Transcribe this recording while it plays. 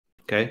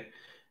okay?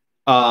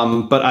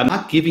 But I'm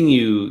not giving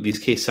you these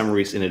case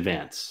summaries in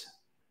advance.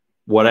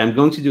 What I'm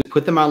going to do is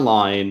put them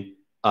online,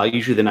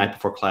 usually the night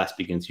before class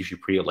begins, usually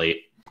pretty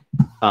late.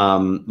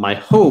 My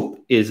hope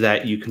is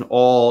that you can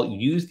all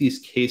use these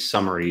case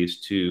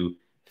summaries to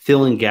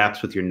fill in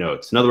gaps with your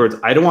notes. In other words,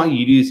 I don't want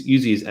you to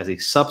use these as a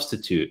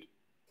substitute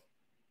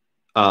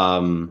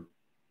for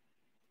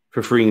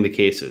freeing the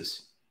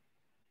cases.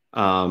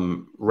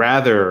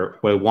 Rather,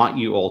 what I want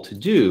you all to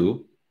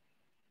do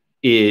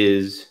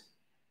is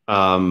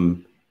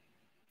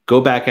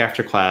go back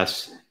after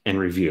class and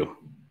review.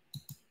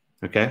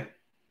 Okay?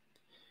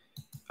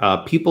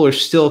 People are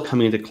still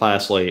coming to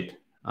class late.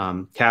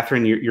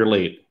 Catherine, you're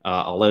late.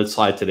 I'll let it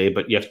slide today,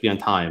 but you have to be on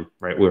time,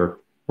 right? We're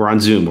on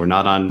Zoom. We're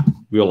not on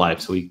real life,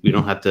 so we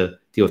don't have to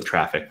deal with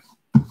traffic.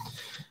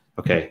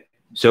 Okay.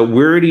 So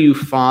where do you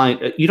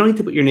find? You don't need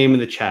to put your name in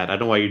the chat. I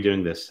don't know why you're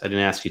doing this. I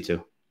didn't ask you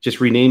to. Just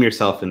rename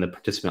yourself in the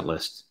participant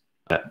list.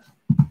 All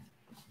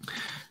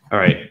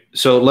right.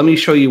 So let me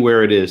show you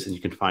where it is that you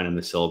can find in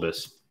the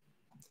syllabus.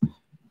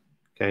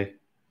 Okay.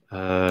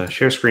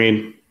 Share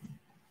screen.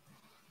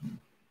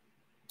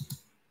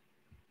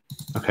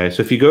 Okay.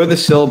 So if you go to the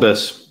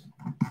syllabus,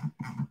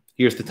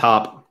 here's the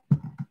top.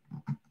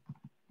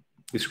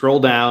 You scroll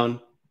down,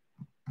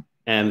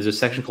 and there's a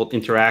section called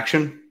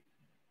Interaction.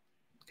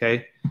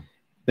 Okay.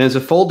 There's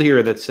a folder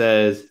here that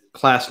says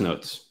Class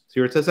Notes. See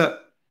where it says that?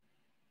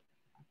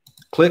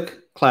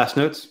 Click Class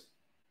Notes.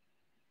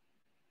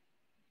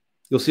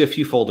 You'll see a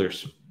few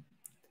folders.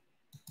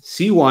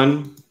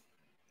 C1,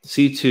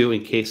 C2,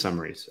 and case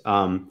summaries.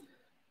 I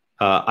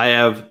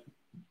have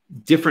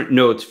different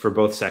notes for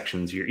both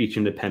sections. You're each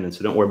independent,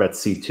 so don't worry about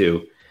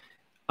C2.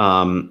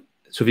 So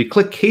if you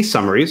click case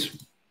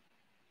summaries,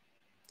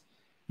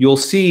 you'll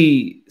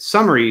see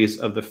summaries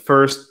of the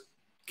first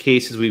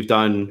cases we've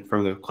done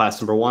from the class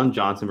number 1,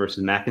 Johnson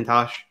versus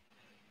McIntosh,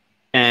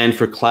 and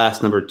for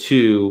class number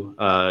 2,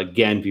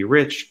 Ghen v.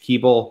 Rich,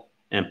 Keeble,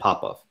 and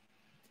Popov.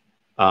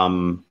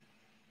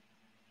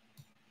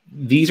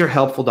 These are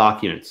helpful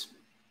documents.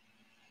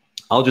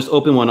 I'll just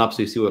open one up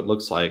so you see what it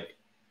looks like.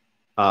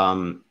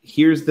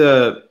 Here's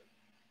the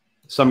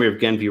summary of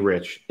Ghen v.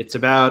 Rich. It's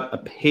about a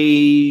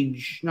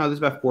page, no, this is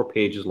about 4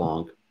 pages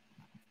long,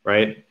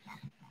 right?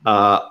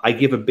 I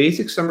give a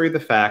basic summary of the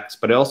facts,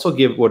 but I also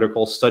give what are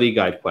called study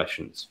guide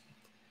questions.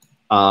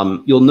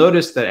 You'll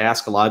notice that I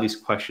ask a lot of these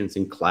questions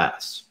in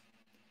class.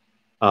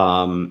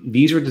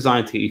 These are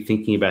designed to get you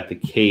thinking about the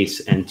case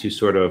and to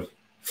sort of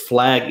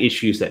flag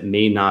issues that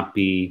may not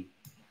be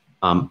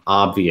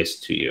obvious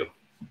to you.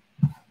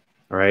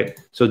 All right.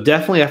 So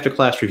definitely after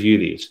class, review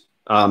these.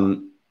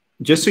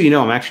 Just so you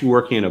know, I'm actually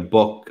working on a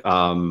book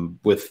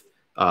with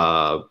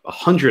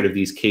 100 of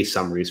these case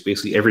summaries,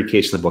 basically every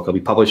case in the book. I'll be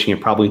publishing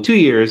it probably in 2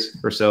 years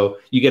or so.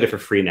 You get it for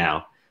free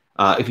now.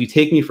 If you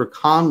take me for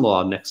con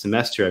law next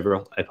semester,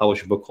 I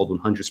publish a book called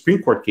 100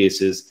 Supreme Court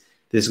Cases.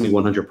 This is going to be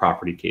 100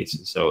 property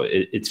cases. So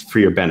it's for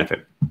your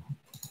benefit.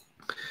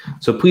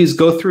 So please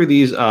go through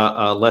these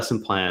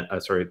lesson plan,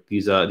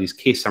 these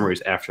case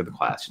summaries after the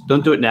class.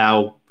 Don't do it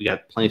now. We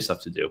got plenty of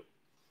stuff to do.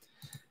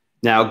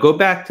 Now go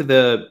back to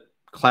the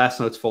class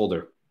notes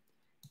folder.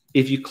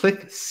 If you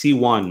click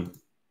C1,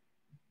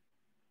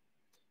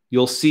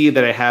 you'll see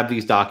that I have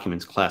these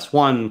documents, class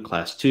 1,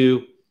 class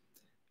 2.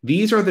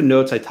 These are the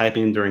notes I type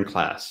in during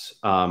class.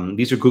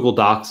 These are Google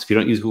Docs. If you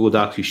don't use Google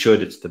Docs, you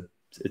should. It's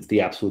the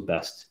absolute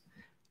best.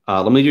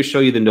 Let me just show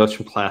you the notes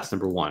from class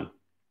number 1.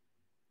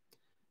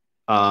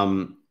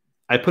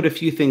 I put a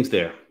few things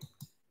there.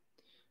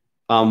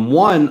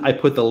 One, I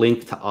put the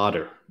link to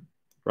Otter,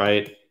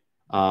 right?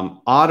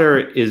 Otter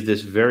is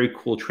this very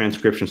cool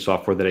transcription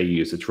software that I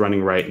use. It's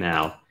running right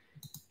now.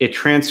 It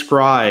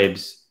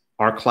transcribes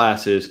our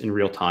classes in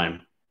real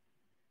time.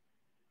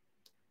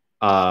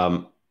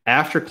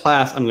 After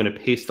class, I'm going to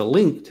paste the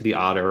link to the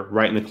Otter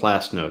right in the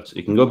class notes.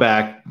 You can go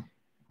back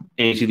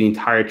and see the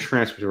entire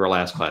transcript of our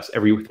last class,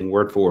 everything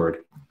word for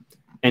word.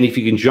 And if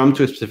you can jump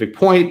to a specific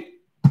point,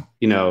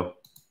 you know,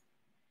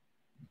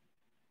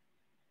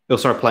 you'll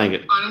start playing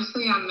it.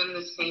 Honestly, I'm in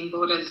the same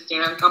boat as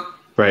Derek.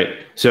 Right.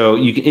 So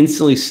you can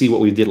instantly see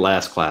what we did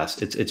last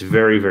class. It's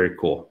very, very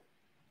cool.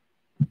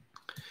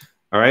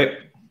 All right.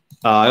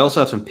 I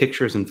also have some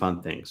pictures and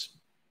fun things.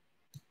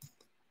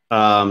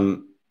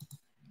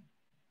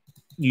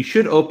 You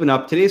should open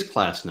up today's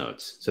class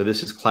notes. So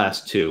this is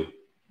class 2.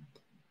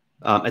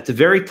 At the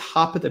very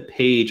top of the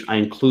page, I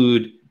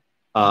include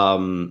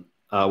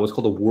what's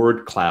called a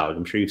word cloud.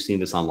 I'm sure you've seen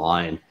this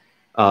online.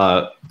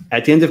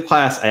 At the end of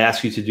class, I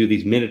ask you to do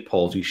these minute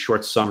polls, these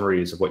short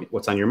summaries of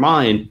what's on your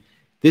mind.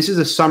 This is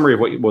a summary of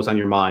what was on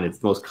your mind. It's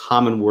the most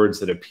common words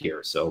that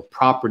appear. So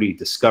property,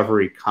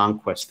 discovery,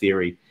 conquest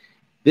theory.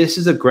 This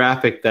is a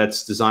graphic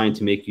that's designed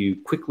to make you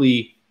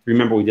quickly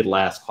remember what we did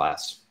last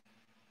class.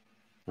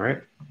 All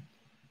right.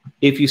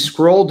 If you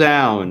scroll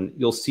down,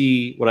 you'll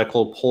see what I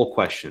call poll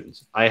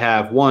questions. I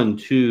have 1,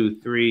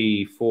 2,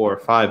 3, 4,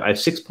 5. I have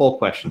 6 poll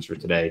questions for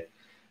today.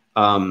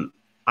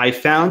 I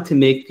found to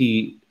make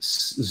the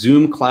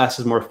Zoom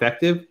classes more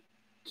effective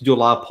to do a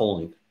lot of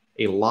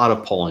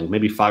polling,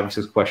 maybe 5 or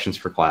 6 questions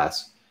per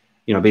class.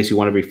 basically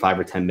one every 5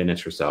 or 10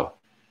 minutes or so.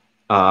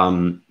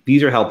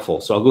 These are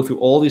helpful. So I'll go through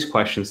all these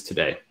questions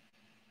today.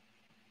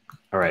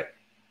 All right.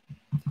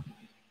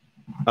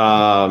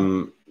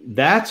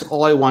 That's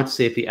all I want to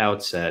say at the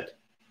outset.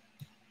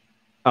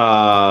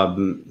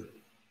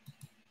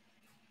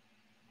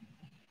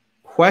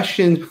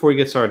 Questions before we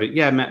get started?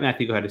 Yeah,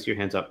 Matthew, go ahead. I see your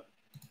hands up.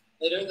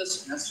 Later in the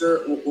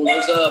semester, will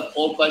those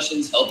poll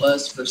questions help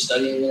us for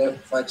studying it,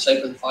 for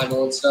the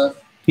final and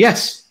stuff?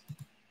 Yes.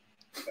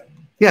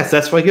 Yes,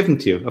 that's why I give them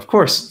to you. Of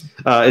course.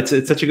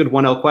 It's such a good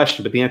 1L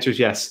question, but the answer is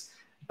yes.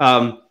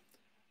 Let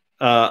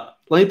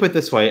me put it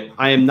this way.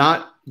 I am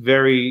not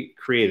very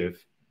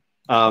creative.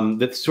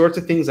 The sorts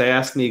of things I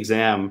ask in the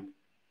exam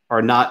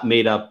are not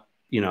made up,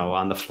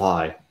 on the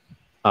fly.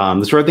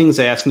 The sort of things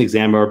I ask in the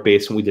exam are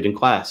based on what we did in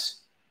class.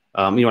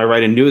 I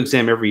write a new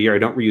exam every year. I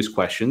don't reuse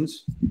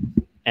questions.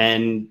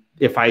 And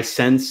if I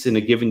sense in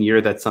a given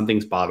year that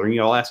something's bothering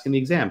you, I'll ask in the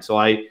exam. So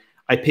I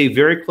pay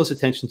very close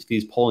attention to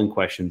these polling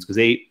questions because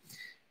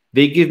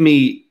they give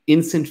me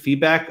instant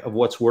feedback of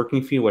what's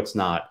working for you, what's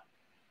not.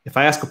 If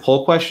I ask a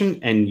poll question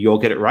and you'll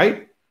get it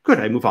right, good,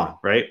 I move on,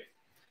 right?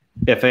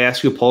 If I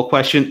ask you a poll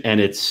question and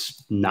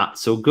it's not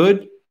so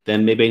good,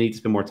 then maybe I need to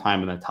spend more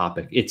time on that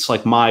topic. It's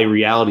like my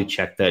reality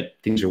check that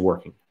things are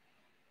working,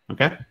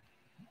 okay?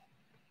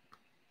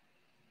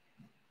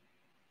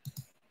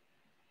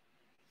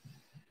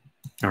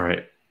 All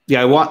right.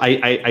 Yeah,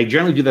 I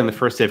generally do that on the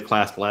first day of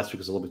class, but last week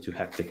was a little bit too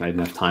hectic and I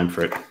didn't have time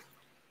for it.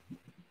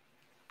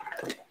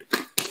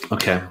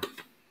 Okay.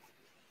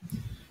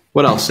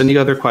 What else? Any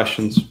other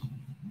questions?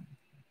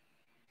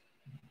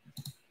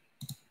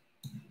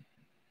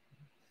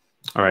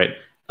 All right.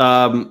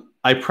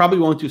 I probably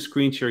won't do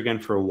screen share again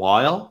for a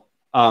while.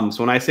 So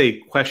when I say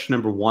question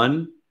number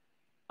 1,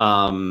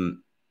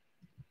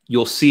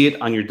 you'll see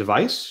it on your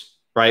device,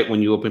 right,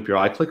 when you open up your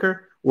iClicker,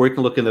 or you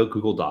can look in the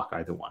Google Doc,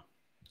 either one.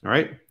 All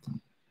right.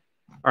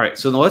 All right.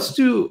 So now let's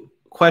do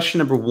question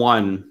number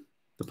 1,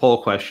 the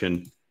poll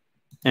question,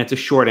 and it's a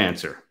short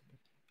answer.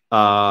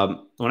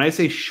 When I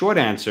say short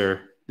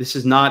answer, this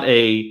is not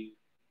a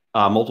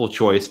multiple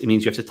choice. It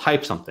means you have to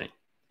type something.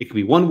 It could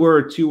be 1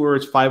 word, 2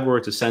 words, 5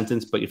 words, a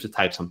sentence, but you have to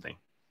type something.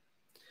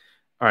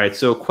 All right,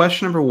 so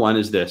question number 1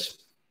 is this,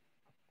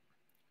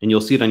 and you'll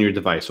see it on your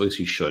device, or at least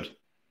you should.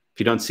 If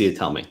you don't see it,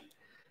 tell me.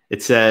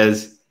 It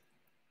says,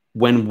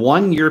 when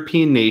one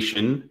European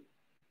nation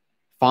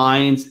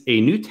finds a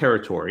new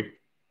territory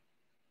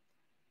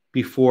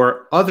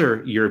before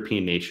other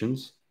European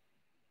nations,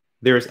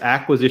 there is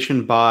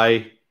acquisition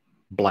by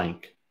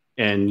blank,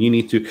 and you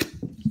need to,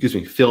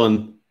 fill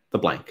in the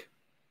blank.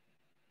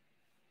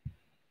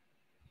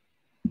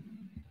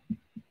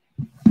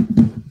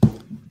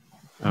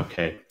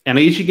 Okay, and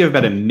I usually give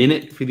about a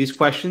minute for these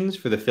questions,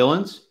 for the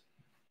fill-ins.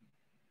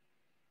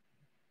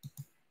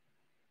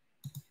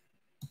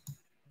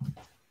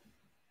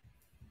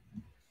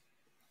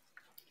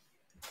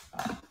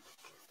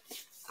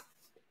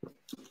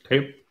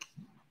 Okay.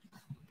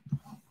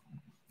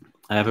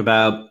 I have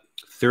about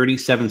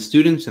 37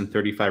 students and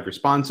 35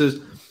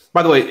 responses.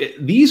 By the way,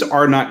 these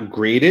are not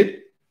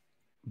graded,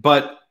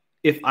 but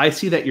if I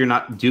see that you're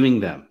not doing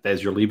them, that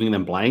is, you're leaving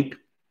them blank,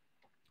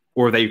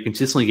 or that you're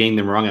consistently getting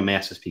them wrong, I may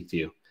have to speak to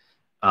you.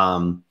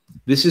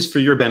 This is for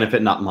your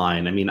benefit, not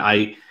mine. I mean,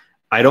 I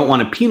don't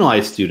want to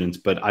penalize students,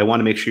 but I want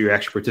to make sure you're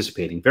actually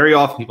participating. Very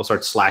often people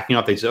start slacking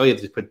off. They say, oh, you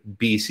have to put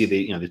B, C,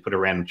 they put a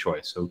random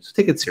choice. So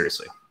take it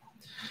seriously.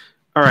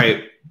 All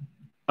right.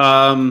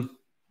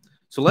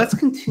 So let's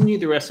continue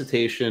the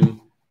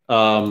recitation.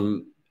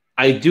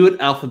 I do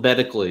it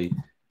alphabetically.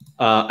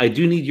 I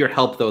do need your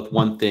help, though, with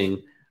one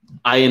thing.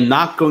 I am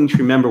not going to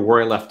remember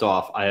where I left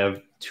off. I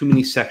have too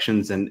many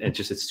sections, and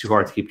it's too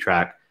hard to keep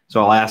track.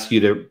 So I'll ask you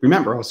to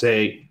remember. I'll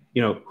say,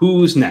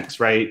 who's next,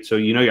 right? So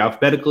you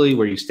alphabetically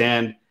where you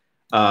stand.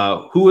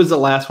 Who was the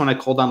last one I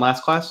called on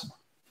last class?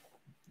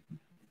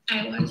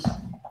 I was.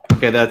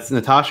 Okay, that's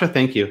Natasha.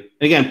 Thank you. And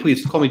again,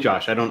 please call me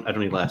Josh. I don't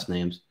need last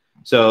names.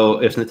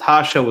 So if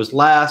Natasha was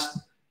last,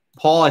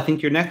 Paul, I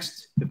think you're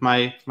next. If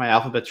my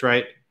alphabet's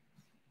right.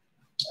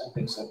 I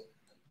think so.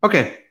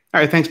 Okay. All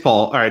right. Thanks,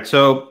 Paul. All right.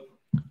 So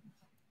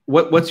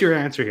what's your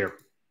answer here?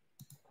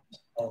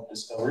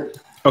 Discovery.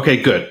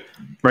 Okay, good.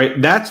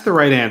 Right. That's the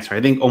right answer.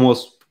 I think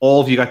almost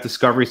all of you got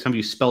discovery. Some of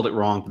you spelled it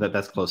wrong, but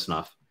that's close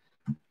enough.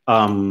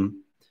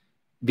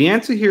 The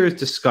answer here is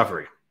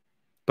discovery.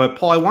 But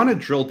Paul, I want to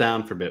drill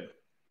down for a bit.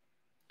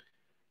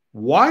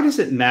 Why does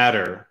it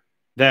matter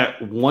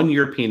that one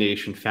European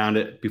nation found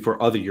it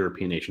before other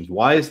European nations?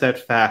 Why is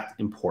that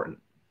fact important?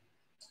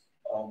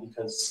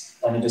 Because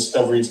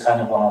discovery is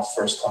kind of on a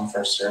first come,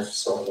 first serve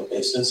sort of a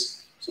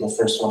basis. So the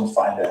first one to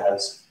find it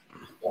has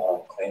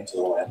claim to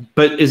the land.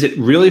 But is it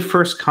really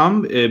first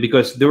come?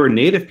 Because there were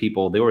native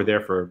people; they were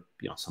there for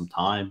some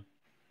time.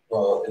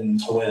 Well, in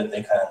the way that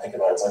they kind of think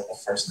about it, it's like the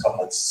first come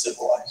that's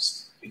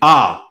civilized.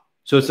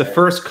 So it's the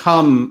first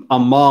come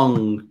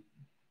among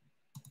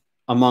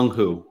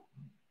who?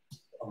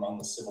 Among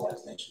the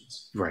civilized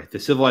nations. Right, the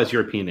civilized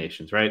European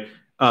nations, right?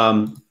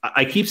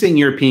 I keep saying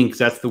European because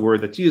that's the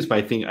word that's used, but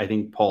I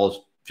think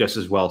Paul's just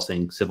as well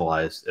saying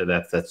civilized.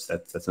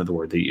 That's another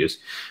word they use.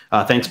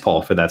 Thanks,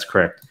 Paul, for that's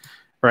correct.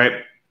 All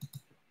right.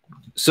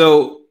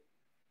 So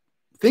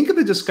think of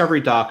the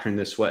discovery doctrine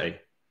this way,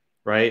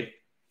 right?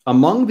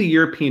 Among the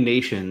European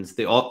nations,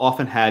 they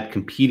often had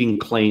competing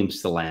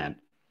claims to land,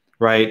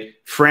 right?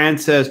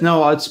 France says,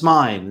 no, it's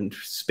mine. And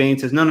Spain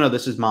says, no,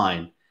 this is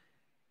mine.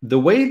 The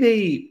way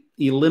they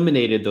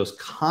eliminated those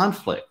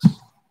conflicts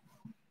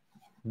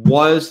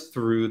was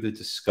through the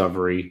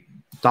discovery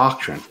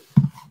doctrine.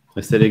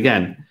 I said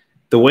again,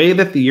 the way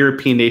that the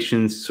European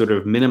nations sort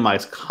of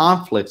minimized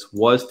conflicts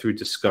was through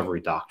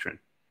discovery doctrine,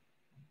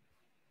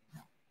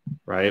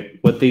 right?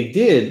 What they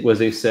did was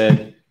they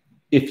said,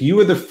 if you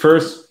were the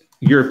first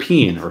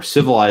European or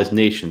civilized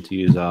nation, to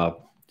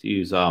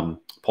use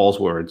Paul's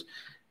words,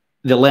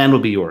 the land will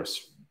be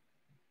yours.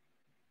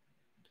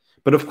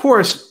 But of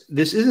course,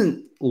 this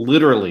isn't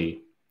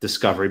literally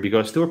discovery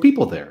because there were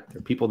people there. There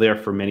were people there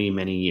for many,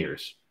 many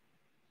years.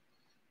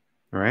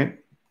 All right.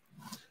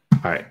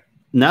 All right.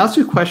 Now let's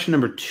do question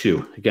number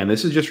 2. Again,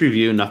 this is just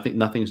review.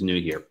 Nothing's new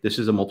here. This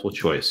is a multiple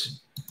choice.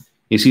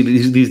 You see,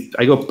 these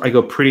I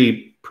go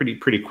pretty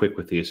quick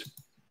with these.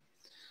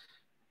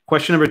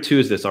 Question number 2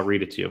 is this. I'll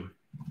read it to you.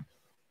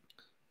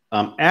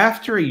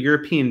 After a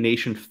European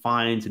nation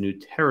finds a new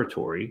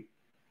territory,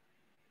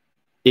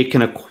 it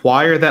can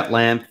acquire that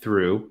land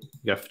through,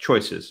 you have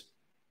choices.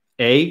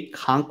 A,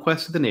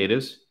 conquest of the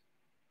natives.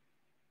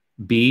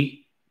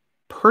 B,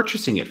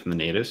 purchasing it from the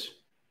natives.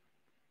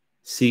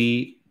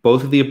 C,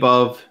 both of the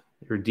above.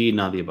 Or D,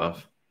 none of the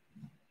above.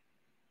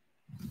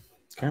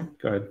 Okay,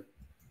 go ahead.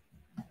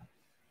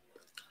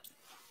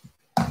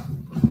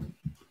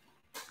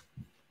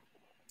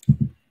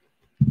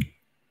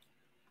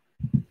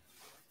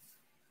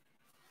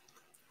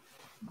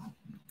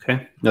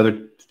 Okay,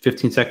 another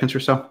 15 seconds or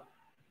so.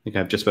 I think I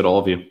have just about all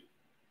of you.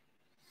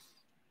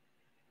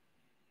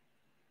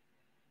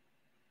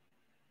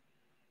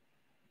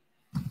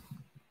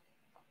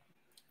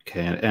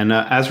 Okay, and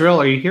Azrael,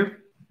 are you here?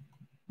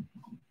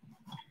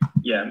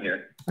 Yeah, I'm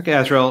here. Okay,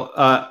 Azrael,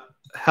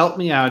 help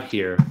me out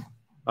here.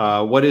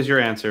 What is your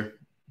answer?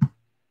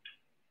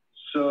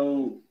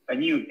 So I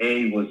knew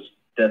A was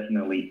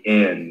definitely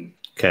in.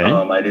 Okay.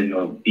 I didn't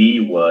know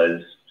B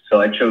was. So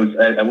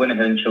I went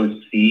ahead and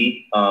chose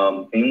C,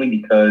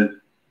 mainly because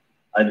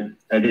I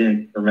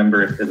didn't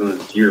remember if it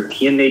was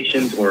European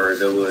nations or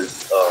if it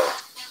was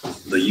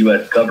the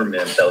U.S.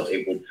 government that was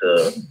able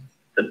to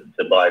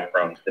buy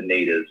from the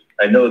natives.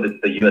 I know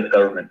that the U.S.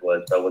 government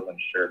was, but I wasn't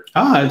sure.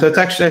 That's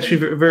actually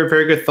very,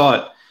 very good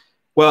thought.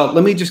 Well,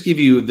 let me just give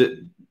you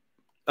the,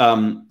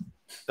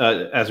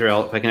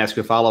 Azrael, if I can ask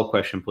you a follow-up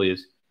question,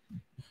 please.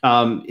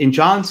 In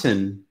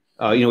Johnson,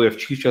 we have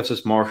Chief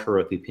Justice Marshall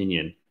wrote the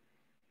opinion.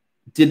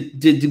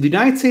 Did the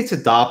United States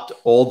adopt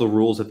all the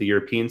rules that the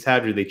Europeans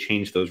had, or did they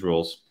change those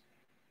rules?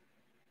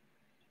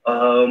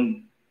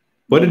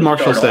 What did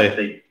Marshall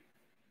say?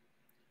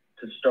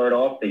 To start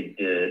off, they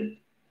did.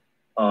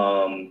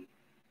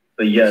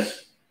 But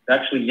yes,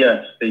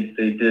 they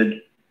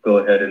did go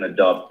ahead and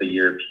adopt the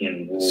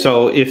European rules.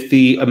 So if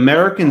the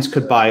Americans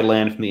could buy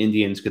land from the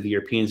Indians, could the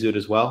Europeans do it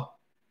as well?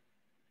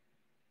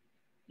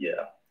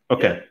 Yeah.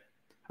 Okay. Yeah.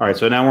 All right.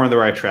 So now we're on the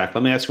right track.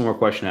 Let me ask you one more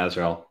question,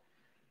 Azrael.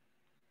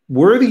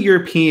 Were the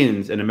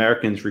Europeans and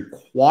Americans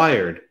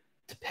required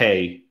to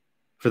pay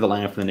for the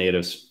land from the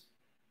natives?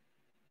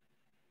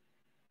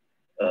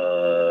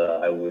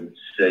 I would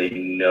say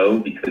no,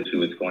 because who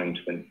was going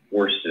to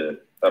enforce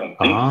it? I don't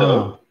think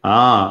so.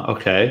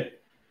 Okay.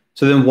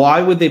 So then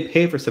why would they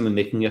pay for something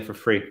they can get for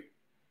free?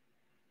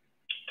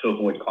 To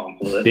avoid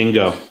conflict.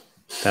 Bingo.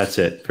 That's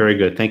it. Very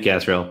good. Thank you,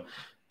 Azrael.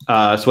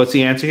 So what's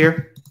the answer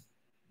here?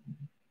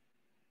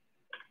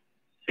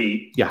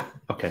 C. Yeah.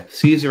 Okay.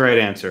 C is the right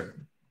answer.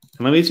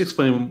 And let me just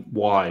explain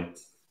why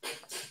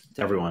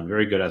to everyone.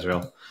 Very good,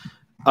 Azrael.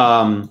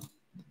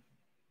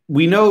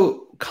 We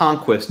know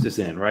conquest is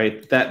in,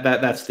 right?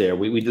 That's there.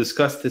 We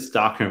discussed this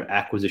doctrine of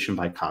acquisition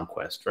by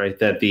conquest, right?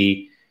 That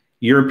the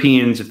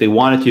Europeans, if they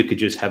wanted to, could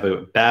just have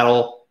a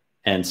battle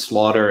and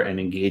slaughter and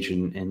engage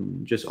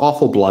in just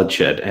awful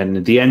bloodshed. And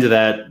at the end of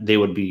that, they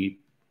would be,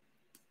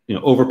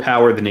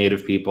 overpower the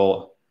native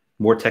people,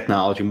 more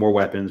technology, more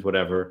weapons,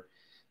 whatever,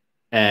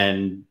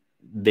 and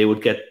they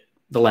would get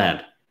the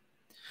land.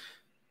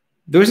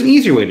 There was an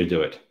easier way to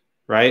do it,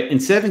 right?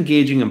 Instead of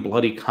engaging in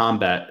bloody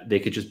combat, they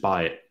could just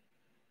buy it.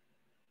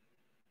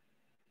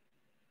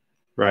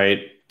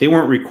 Right? They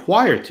weren't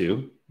required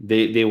to.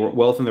 They were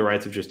well within the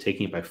rights of just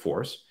taking it by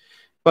force.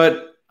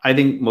 But I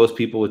think most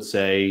people would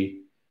say,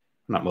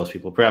 not most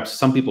people, perhaps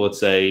some people would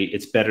say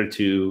it's better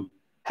to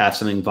have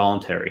something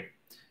voluntary.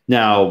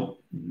 Now,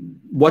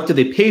 what do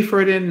they pay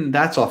for it in?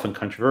 That's often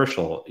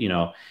controversial.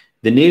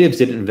 The natives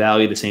didn't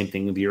value the same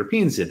thing the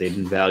Europeans did. They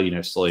didn't value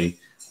necessarily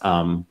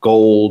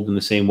gold in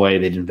the same way.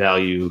 They didn't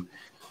value,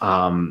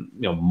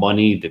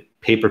 money. The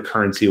paper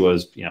currency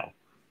was,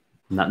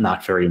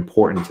 not very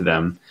important to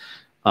them.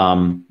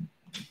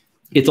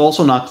 It's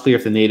also not clear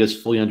if the natives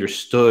fully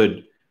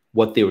understood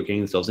what they were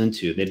getting themselves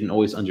into. They didn't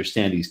always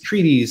understand these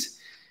treaties.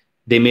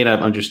 They may not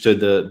have understood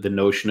the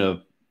notion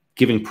of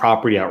giving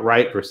property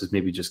outright versus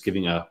maybe just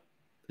giving a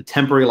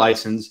temporary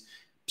license.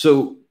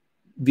 So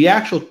the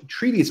actual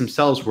treaties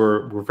themselves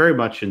were very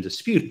much in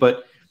dispute,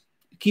 but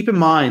keep in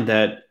mind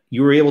that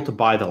you were able to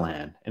buy the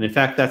land. And in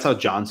fact, that's how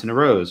Johnson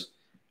arose.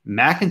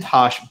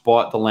 McIntosh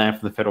bought the land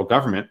from the federal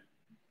government,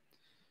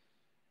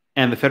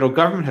 and the federal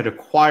government had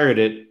acquired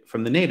it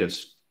from the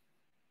natives,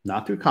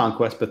 not through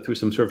conquest, but through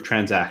some sort of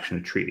transaction,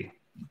 a treaty.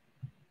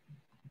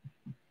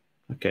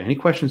 Okay, any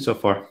questions so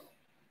far?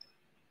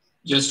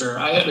 Yes, sir.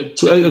 I had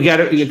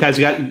a guys,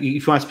 if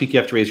you want to speak, you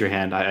have to raise your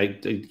hand.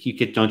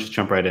 Don't just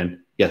jump right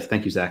in. Yes,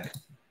 thank you, Zach.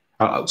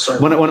 Sorry.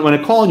 When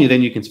I call on you,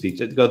 then you can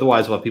speak.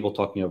 Otherwise, we'll have people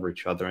talking over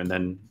each other, and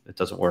then it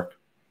doesn't work.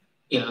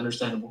 Yeah,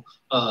 understandable.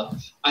 I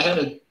had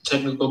a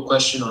technical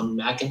question on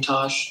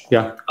McIntosh.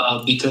 Yeah.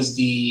 Because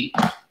the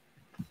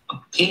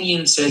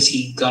opinion says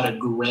he got a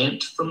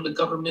grant from the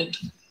government,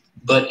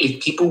 but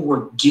if people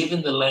were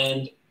given the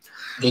land,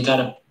 they got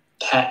a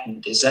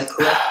patent. Is that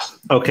correct?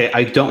 Okay,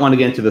 I don't want to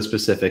get into the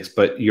specifics,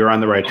 but you're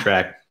on the right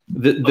track.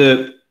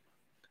 The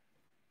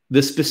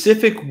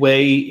specific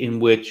way in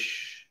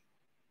which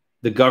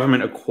the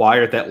government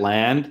acquired that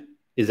land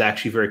is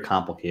actually very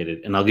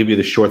complicated, and I'll give you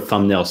the short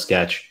thumbnail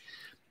sketch.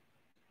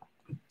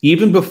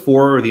 Even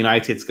before the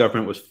United States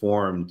government was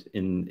formed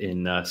in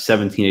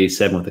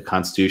 1787 with the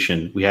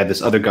Constitution, we had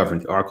this other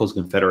government, the Articles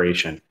of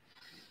Confederation.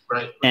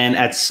 Right. And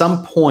at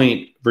some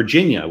point,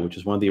 Virginia, which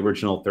is one of the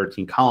original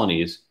 13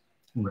 colonies,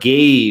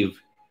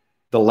 gave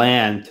the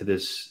land to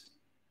this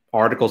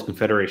Articles of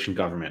Confederation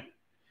government.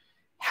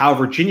 How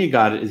Virginia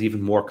got it is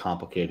even more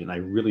complicated, and I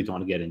really don't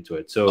want to get into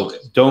it. So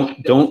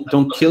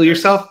don't kill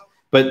yourself.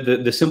 But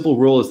the simple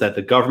rule is that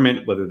the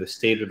government, whether the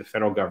state or the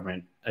federal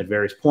government, at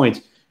various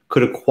points,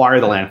 could acquire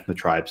the land from the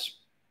tribes.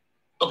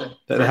 Okay.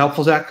 That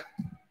helpful, Zach?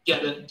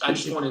 Yeah, I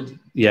just wanted.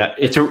 Yeah,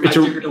 I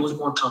figured it was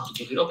more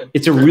complicated. Okay.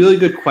 It's a really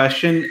good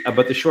question,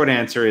 but the short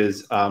answer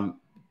is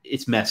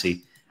it's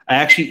messy. I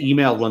actually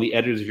emailed one of the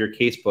editors of your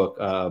casebook,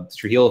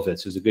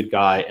 Strahilovitz, who's a good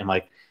guy, and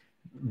like,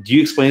 do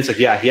you explain? It's like,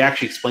 yeah, he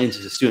actually explains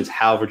to the students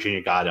how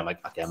Virginia got it. I'm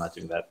like, okay, I'm not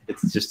doing that.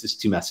 It's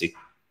too messy.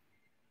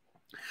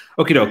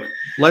 Okay, doke.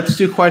 Let's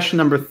do question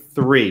number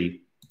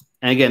 3.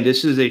 And again,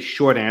 this is a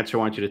short answer. I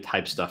want you to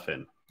type stuff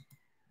in.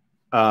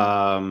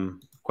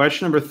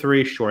 Question number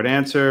 3, short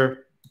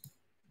answer,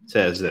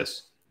 says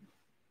this.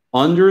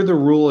 Under the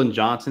rule in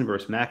Johnson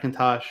versus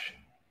McIntosh,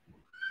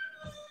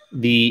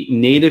 the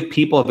native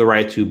people have the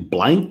right to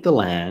blank the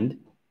land,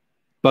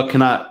 but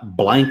cannot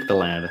blank the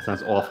land. That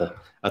sounds awful.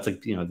 That's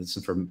like, this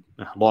is from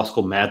law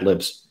school Mad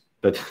Libs.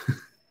 But do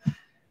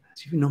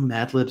you even know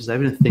Mad Libs? Is that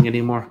even a thing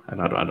anymore? I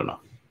don't know.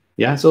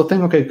 Yeah, still a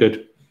thing? Okay,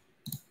 good.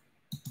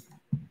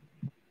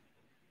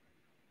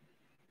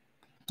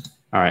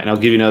 All right, and I'll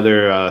give you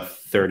another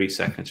 30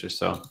 seconds or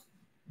so.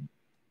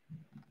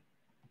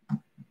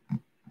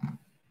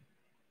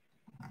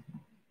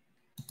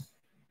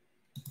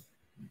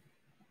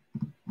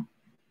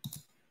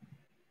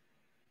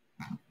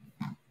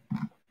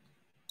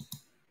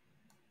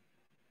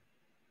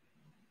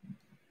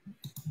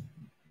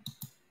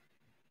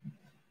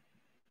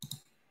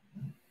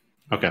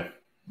 Okay.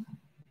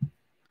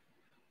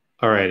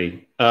 All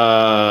righty.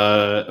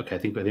 Okay, I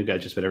think I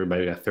just bet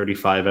everybody got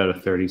 35 out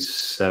of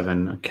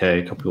 37. Okay,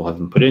 a couple people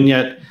haven't put in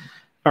yet.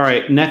 All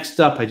right, next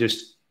up, I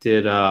just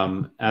did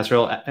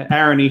Azrael.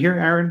 Aaron, are you here,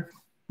 Aaron?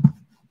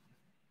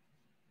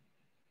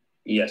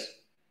 Yes.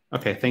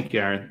 Okay, thank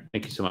you, Aaron.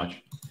 Thank you so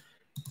much.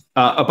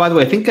 By the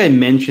way, I think I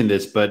mentioned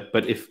this, but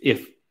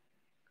if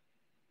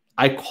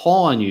I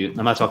call on you,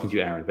 I'm not talking to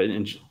you, Aaron, but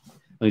let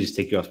me just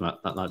take you off.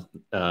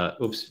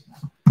 Oops.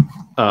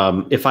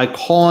 If I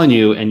call on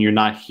you and you're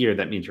not here,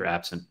 that means you're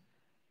absent.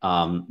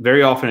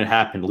 Very often it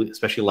happened,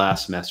 especially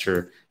last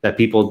semester, that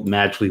people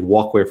magically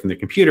walk away from their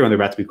computer when they're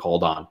about to be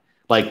called on.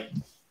 Like,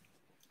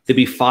 there'd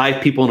be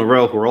 5 people in a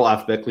row who are all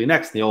alphabetically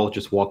next, and they all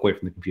just walk away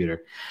from the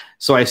computer.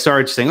 So I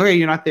started saying, okay,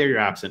 you're not there, you're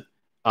absent.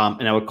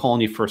 And I would call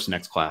on you first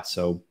next class.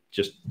 So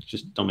just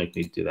don't make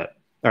me do that.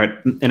 All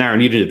right. And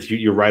Aaron, you did it.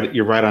 You're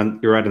right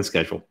on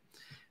schedule.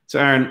 So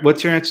Aaron,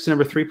 what's your answer to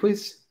number 3,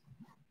 please?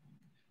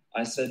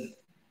 I said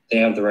they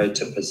have the right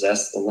to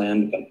possess the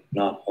land, but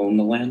not own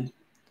the land.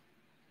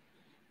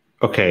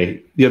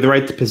 Okay. You have the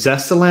right to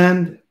possess the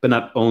land, but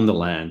not own the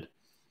land.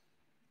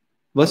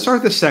 Let's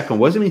start with the second.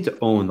 What does it mean to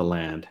own the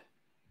land?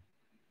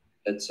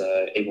 It's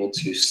able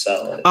to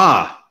sell it.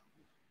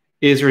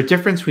 Is there a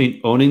difference between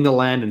owning the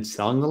land and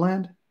selling the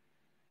land?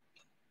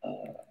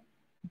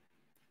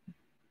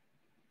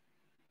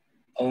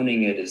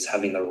 Owning it is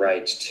having the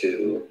right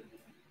to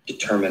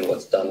determine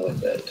what's done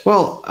with it.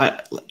 Well,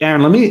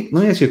 Aaron, let me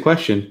ask you a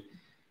question.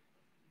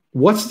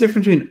 What's the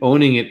difference between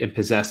owning it and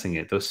possessing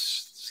it? Those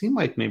seem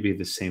like maybe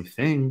the same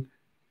thing.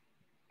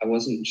 I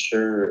wasn't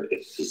sure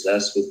if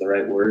possess was the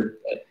right word.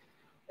 But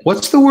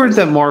what's the word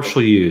that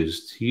Marshall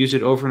used? He used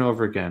it over and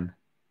over again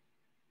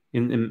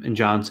in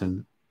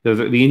Johnson.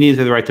 The Indians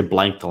have the right to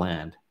blank the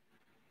land.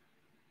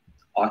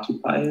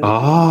 Occupy it?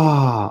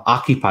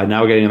 Occupy.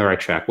 Now we're getting on the right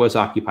track. What does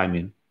occupy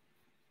mean?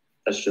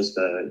 That's just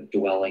a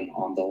dwelling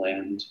on the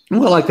land.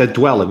 Well, like a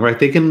dwelling, right?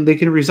 They can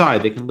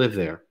reside. They can live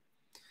there.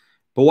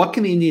 But what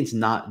can the Indians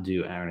not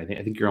do, Aaron?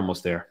 I think you're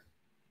almost there.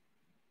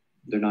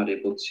 They're not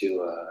able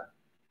to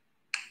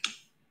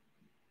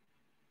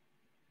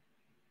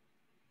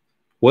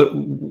What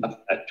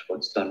affect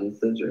what's done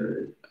with it,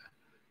 or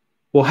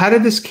Well, how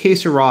did this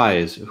case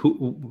arise?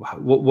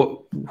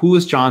 Who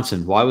was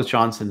Johnson? Why was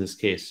Johnson in this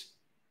case?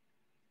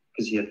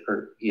 because he had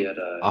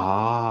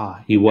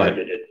he what?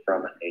 inherited it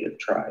from a native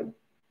tribe,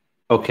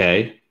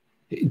 Okay.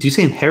 Do you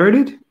say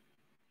inherited?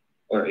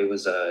 or it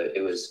was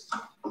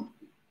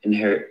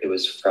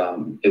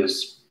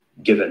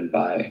given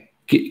by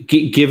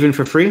Given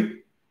for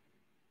free?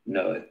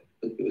 no,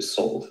 it was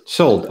sold.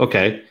 Sold.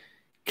 Okay.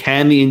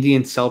 Can the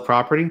Indians sell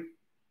property?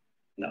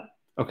 No.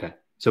 Okay.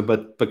 So,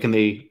 but can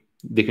they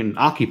can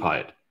occupy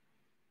it?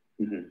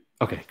 Mm-hmm.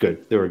 Okay,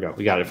 good. There we go.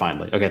 We got it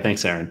finally. Okay,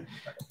 thanks, Aaron.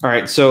 All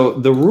right. So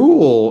the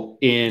rule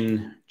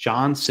in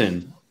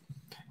Johnson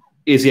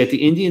is that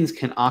the Indians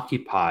can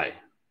occupy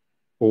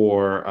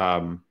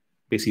or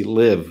basically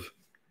live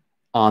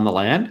on the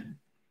land.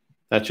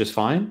 That's just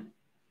fine.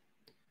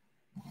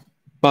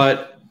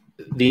 But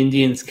the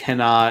Indians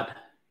cannot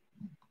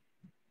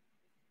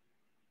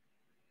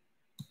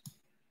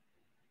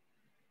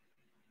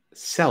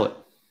sell it.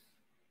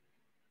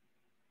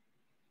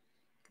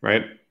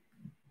 Right?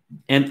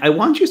 And I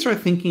want you to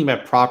start thinking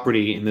about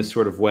property in this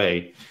sort of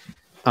way.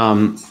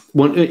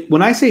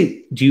 When I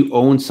say, do you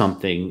own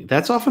something,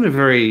 that's often a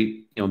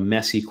very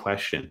messy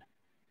question.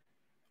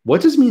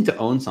 What does it mean to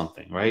own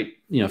something, right?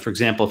 For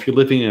example, if you're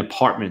living in an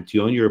apartment, do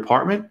you own your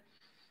apartment?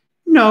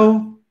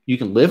 No, you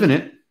can live in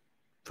it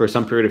for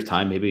some period of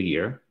time, maybe a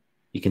year.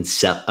 You can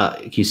sell.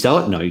 Can you sell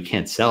it? No, you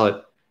can't sell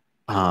it.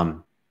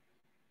 Can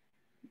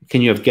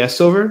you have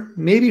guests over?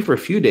 Maybe for a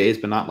few days,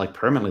 but not like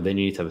permanently. Then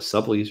you need to have a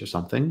sublease or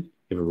something.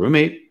 You have a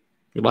roommate.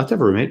 You're allowed to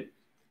have a roommate,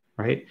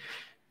 right?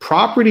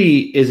 Property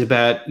is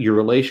about your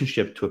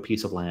relationship to a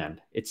piece of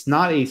land. It's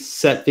not a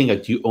set thing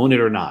like do you own it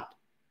or not,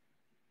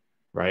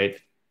 right?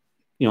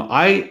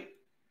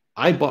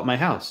 I bought my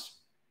house,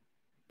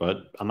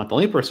 but I'm not the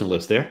only person who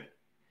lives there.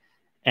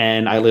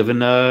 And I live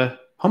in a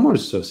homeowners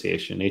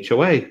association,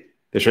 HOA.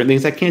 There's certain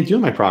things I can't do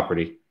on my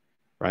property,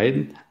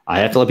 right? I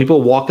have to let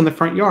people walk in the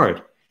front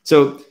yard.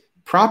 So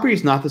property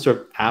is not the sort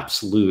of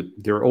absolute.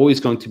 There are always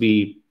going to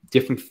be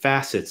different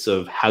facets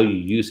of how you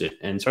use it.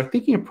 And start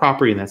thinking of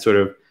property in that sort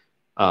of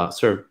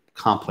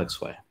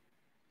complex way.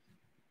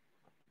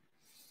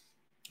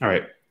 All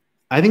right.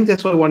 I think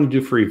that's what I want to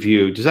do for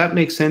review. Does that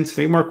make sense?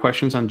 Any more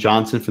questions on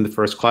Johnson from the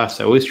first class?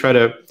 I always try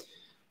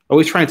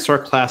and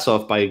start class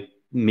off by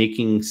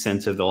making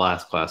sense of the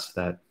last class.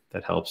 That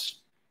helps.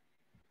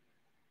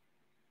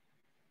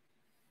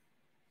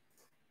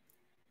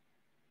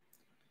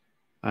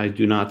 I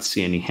do not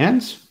see any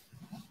hands.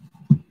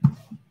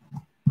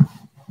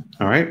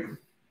 All right.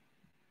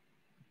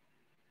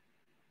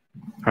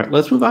 All right,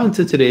 let's move on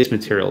to today's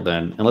material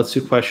then, and let's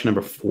do question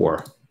number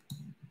 4.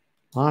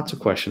 Lots of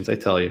questions, I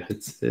tell you.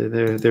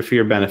 They're for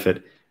your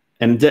benefit.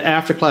 And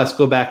after class,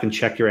 go back and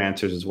check your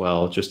answers as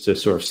well, just to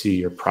sort of see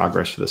your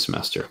progress for the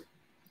semester.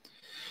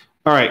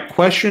 All right,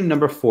 question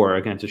number 4.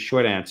 Again, it's a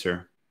short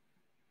answer.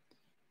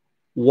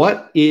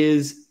 What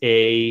is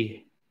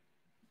a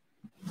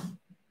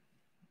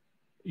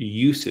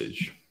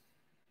usage?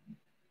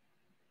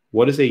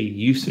 What is a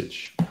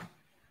usage?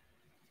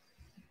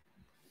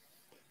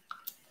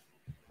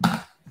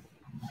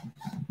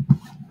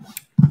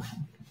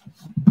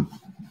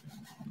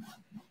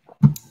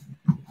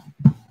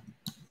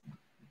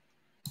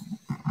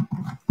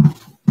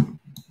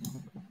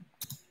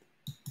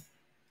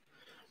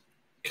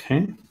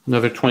 Okay,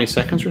 another 20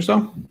 seconds or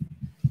so.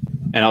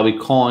 And I'll be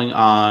calling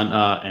on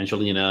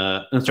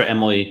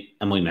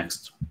Emily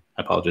next.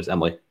 I apologize,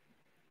 Emily.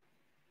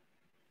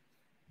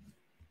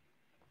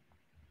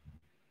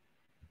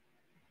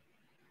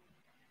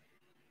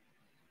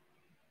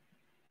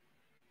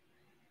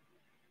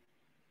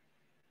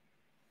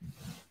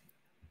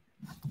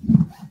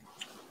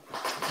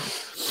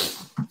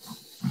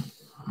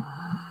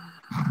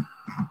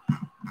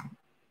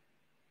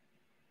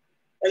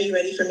 Are you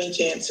ready for me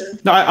to answer?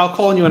 No, I'll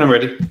call on you when I'm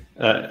ready.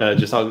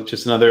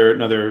 Just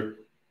another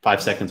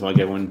 5 seconds while I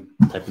get one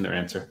typing their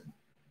answer.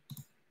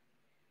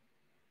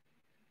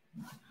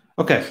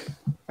 Okay.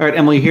 All right,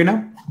 Emily, you here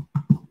now?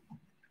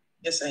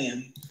 Yes, I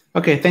am.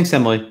 Okay, thanks,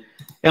 Emily.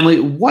 Emily,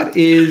 what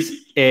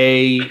is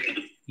a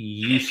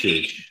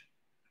usage?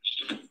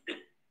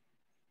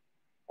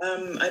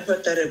 I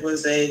put that it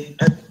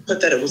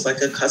was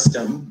like a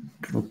custom.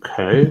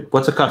 Okay.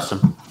 What's a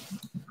custom?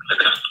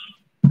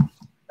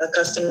 A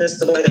custom is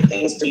the way that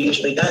things are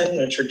usually done,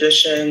 a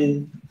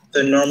tradition,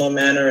 the normal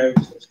manner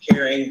of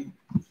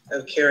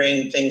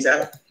carrying things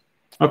out.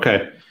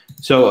 Okay.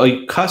 So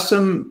a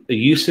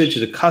usage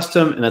is a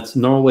custom, and that's the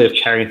normal way of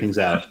carrying things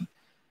out.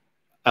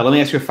 Let me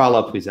ask you a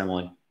follow-up, please,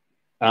 Emily.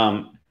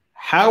 How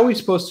are we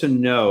supposed to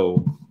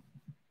know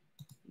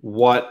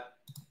what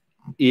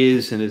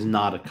is and is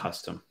not a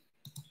custom?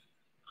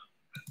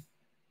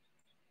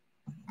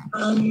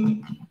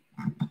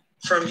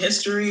 From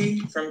history,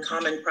 from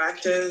common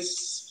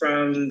practice,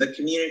 from the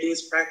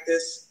community's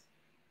practice,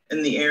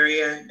 in the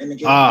area. In the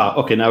given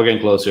okay, now we're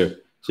getting closer.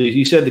 So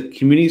you said the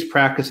community's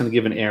practice in a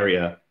given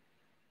area.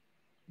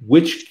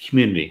 Which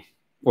community?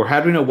 Or how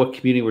do we know what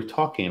community we're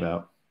talking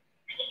about?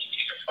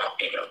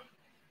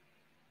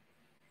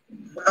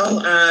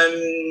 Well,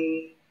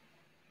 I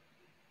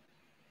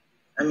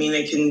mean,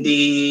 it can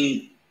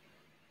be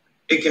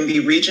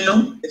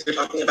regional if you're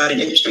talking about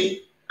an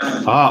industry.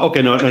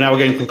 Okay. No, now we're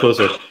getting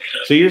closer.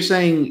 So you're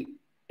saying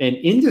an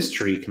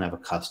industry can have a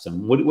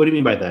custom. What do you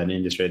mean by that, an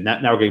industry?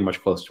 Now we're getting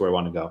much closer to where I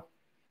want to go.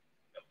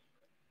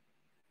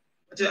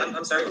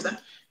 I'm sorry, what was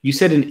that? You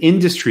said an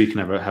industry can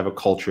have a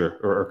culture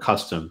or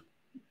custom.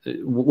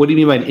 What do you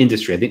mean by an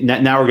industry? I think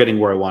now we're getting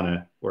where I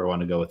want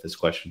to go with this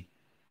question.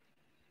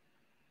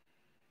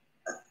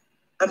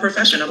 A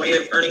profession, a way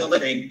of earning a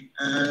living.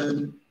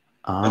 An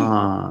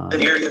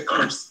area of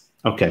commerce.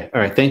 Okay. All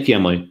right. Thank you,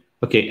 Emily.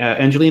 Okay.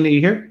 Angelina, are you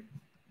here?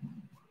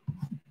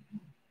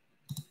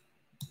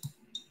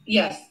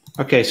 Yes.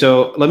 Okay.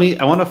 So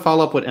I want to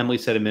follow up what Emily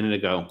said a minute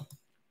ago.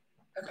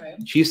 Okay.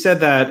 She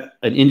said that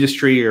an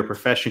industry or a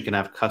profession can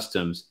have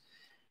customs.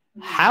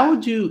 How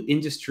do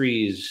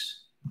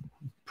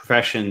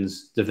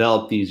professions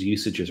develop these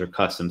usages or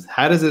customs?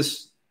 How does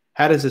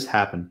this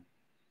happen?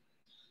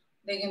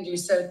 They can do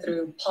so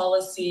through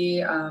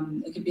policy.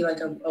 It could be like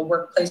a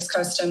workplace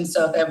custom.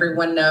 So if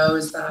everyone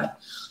knows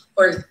that,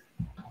 for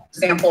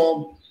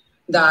example,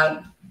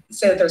 that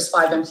say that there's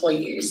 5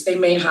 employees, they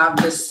may have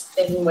this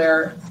thing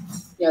where,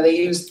 they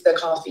use the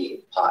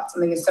coffee pot,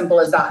 something as simple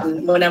as that.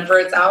 And whenever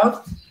it's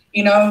out,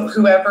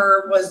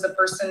 whoever was the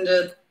person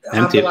to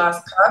have the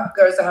last cup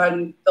goes ahead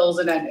and fills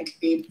it in. It could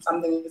be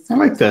something. I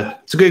like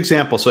that. It's a good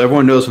example. So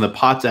everyone knows when the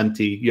pot's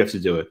empty, you have to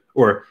do it.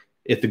 Or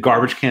if the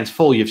garbage can's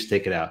full, you have to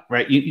take it out,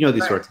 right? You know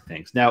these sorts of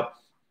things. Now,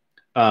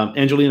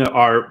 Angelina,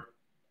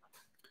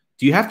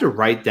 do you have to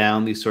write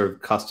down these sort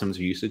of customs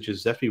or usages?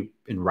 Does that have to be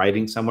in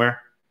writing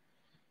somewhere?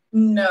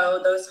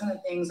 No, those kind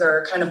of things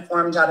are kind of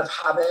formed out of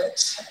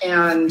habit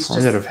and just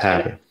out of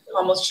habit.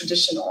 Almost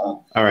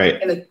traditional. All right.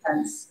 In a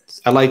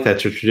sense. I like that.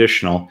 So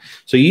traditional.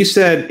 So you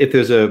said if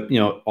there's a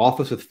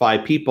office with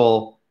 5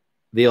 people,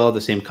 they all have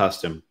the same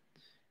custom.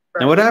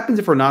 Right. Now, what happens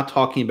if we're not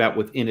talking about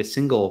within a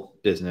single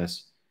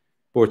business,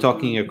 but we're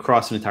talking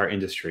across an entire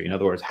industry? In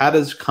other words, how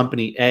does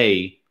company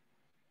A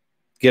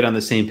get on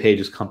the same page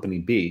as company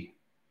B?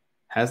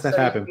 How does that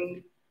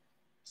happen?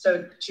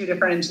 So 2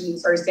 different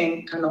entities are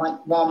saying kind of like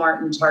Walmart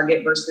and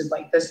Target versus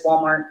like this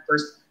Walmart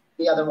versus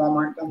the other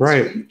Walmart.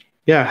 Right.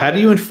 Yeah. How do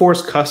you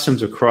enforce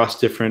customs across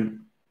different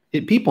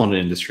people in the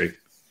industry?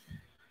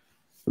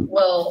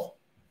 Well,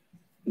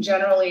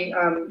 generally,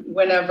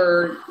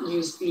 whenever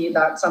you see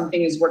that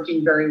something is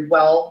working very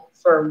well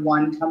for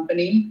one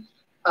company,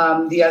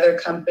 the other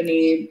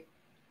company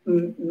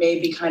may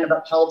be kind of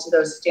upheld to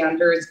those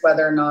standards,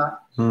 whether or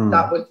not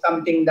that was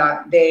something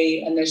that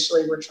they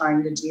initially were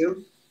trying to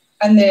do.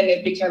 And then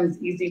it becomes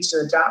easy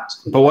to adapt.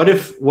 But what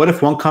if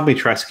one company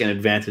tries to get an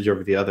advantage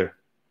over the other?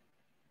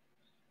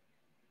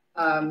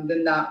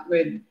 Then that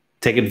would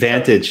take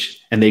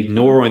advantage, and they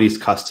ignore one of these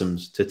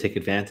customs to take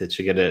advantage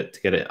to get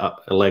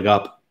a leg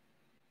up.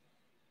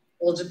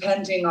 Well,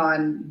 depending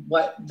on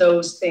what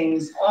those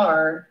things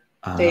are,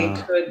 they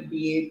could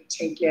be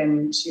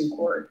taken to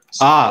court.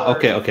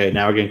 Okay.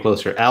 Now we're getting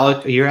closer.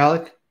 Alec, are you here,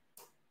 Alec?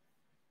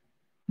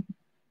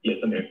 Yes,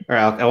 I'm here. All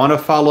right, Alec, I want to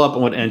follow up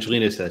on what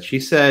Angelina said. She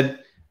said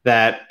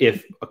that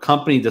if a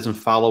company doesn't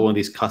follow one of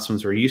these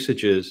customs or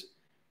usages,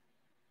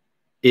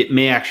 it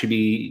may actually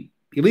be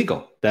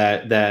illegal.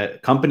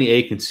 That company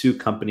A can sue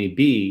company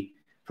B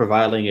for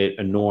violating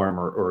a norm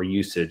or a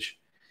usage.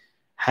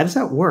 How does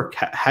that work?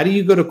 How do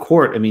you go to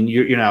court? I mean,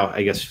 you're now,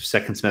 I guess,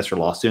 second semester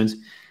law students.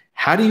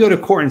 How do you go to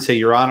court and say,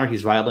 Your Honor,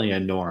 he's violating a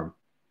norm?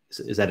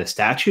 Is that a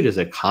statute? Is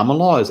that common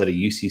law? Is that a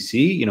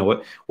UCC?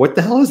 What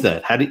the hell is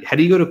that? How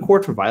do you go to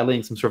court for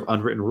violating some sort of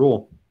unwritten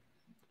rule?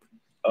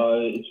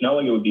 It's not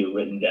like it would be a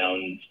written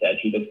down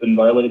statute that's been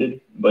violated,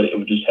 but it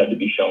would just have to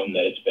be shown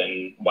that it's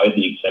been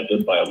widely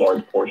accepted by a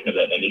large portion of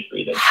that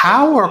industry.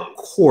 How are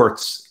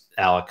courts,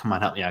 Alec, come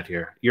on, help me out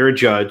here. You're a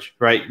judge,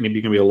 right? Maybe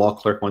you're going to be a law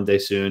clerk one day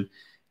soon.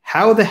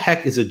 How the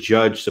heck is a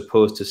judge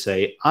supposed to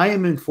say, I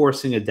am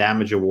enforcing a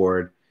damage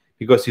award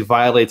because you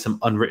violate some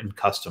unwritten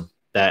custom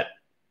that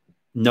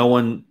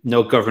no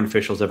government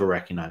officials ever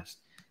recognized?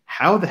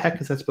 How the heck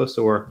is that supposed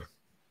to work?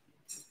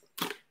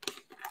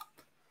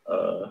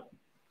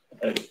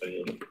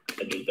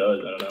 It just does.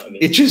 I don't know. I mean,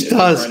 it just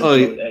does.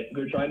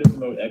 They're trying to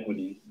promote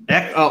equity.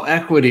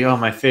 Equity. Oh,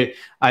 my favorite.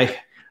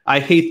 I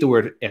hate the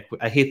word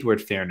I hate the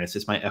word fairness.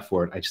 It's my F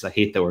word. I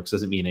hate that word because it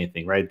doesn't mean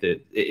anything, right?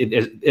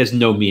 It has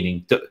no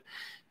meaning.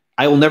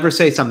 I will never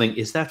say something,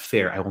 is that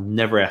fair? I will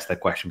never ask that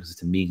question because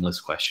it's a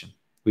meaningless question.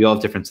 We all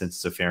have different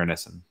senses of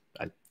fairness, and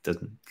it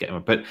doesn't get me.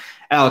 But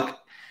Alec,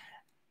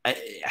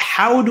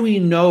 how do we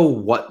know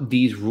what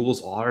these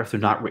rules are if they're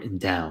not written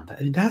down?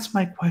 I mean, that's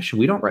my question.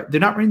 They're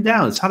not written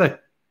down.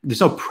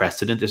 There's no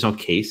precedent. There's no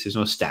case. There's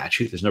no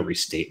statute. There's no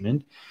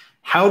restatement.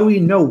 How do we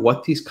know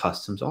what these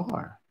customs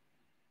are?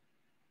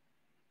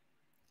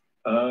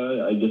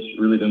 I just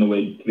really don't know a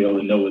way to be able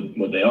to know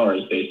what they are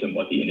is based on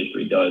what the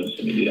industry does.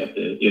 I mean, you have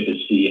to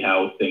see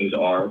how things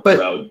are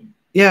throughout.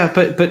 Yeah,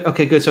 but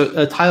okay, good.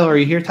 So Tyler, are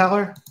you here,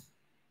 Tyler?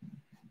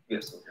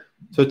 Yes. Okay.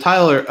 So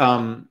Tyler,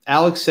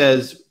 Alex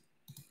says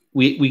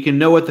we can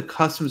know what the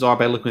customs are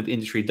by looking at what the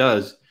industry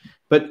does,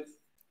 but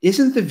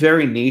isn't the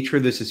very nature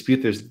of this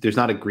dispute there's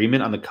not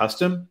agreement on the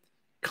custom?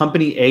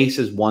 Company A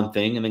says one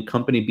thing, and then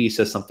Company B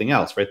says something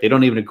else, right? They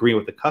don't even agree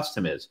what the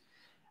custom is.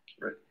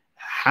 Right.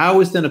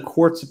 How is then a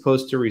court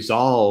supposed to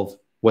resolve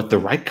what the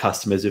right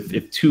custom is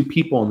if two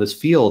people in this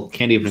field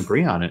can't even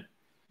agree on it?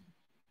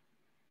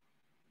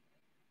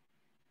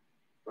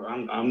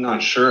 I'm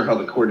not sure how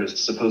the court is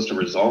supposed to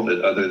resolve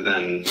it other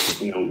than,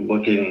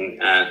 looking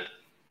at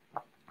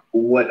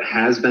what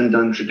has been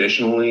done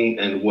traditionally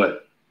and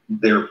what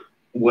the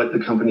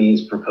company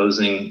is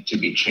proposing to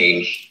be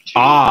changed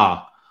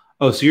to.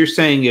 Oh, so you're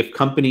saying if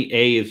Company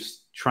A is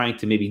trying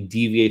to maybe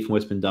deviate from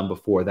what's been done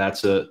before,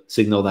 that's a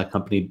signal that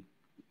Company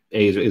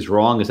A is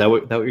wrong? Is that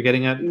what you're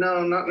getting at?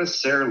 No, not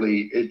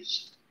necessarily.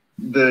 It's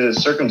the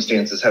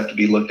circumstances have to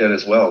be looked at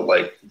as well,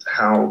 like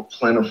how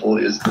plentiful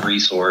is the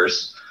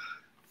resource.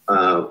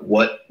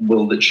 What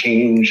will the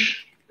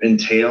change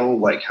entail?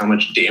 Like how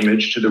much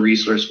damage to the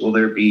resource will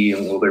there be?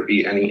 And will there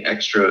be any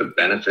extra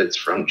benefits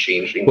from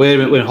changing? Wait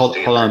a minute, hold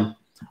on.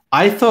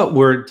 I thought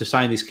we're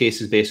deciding these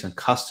cases based on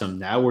custom.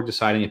 Now we're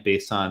deciding it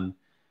based on,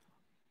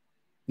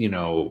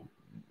 the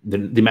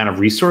amount of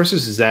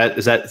resources. Is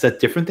that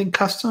different than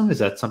custom? Is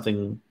that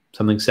something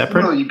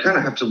separate? No, you kind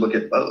of have to look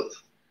at both.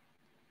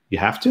 You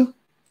have to?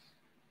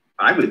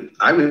 I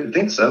would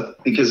think so,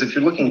 because if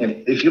you're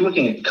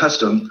looking at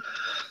custom,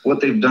 what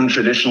they've done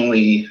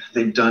traditionally,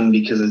 they've done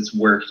because it's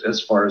worked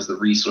as far as the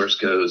resource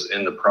goes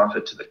and the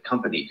profit to the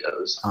company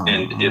goes.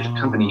 And if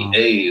Company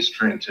A is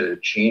trying to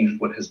change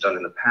what has done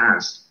in the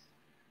past,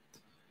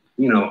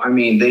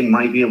 they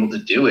might be able to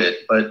do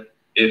it, but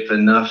if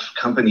enough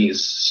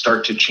companies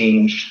start to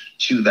change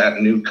to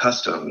that new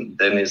custom,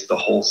 then is the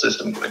whole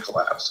system going to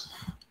collapse?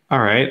 All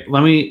right.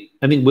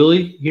 I think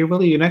Willie,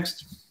 you're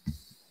next.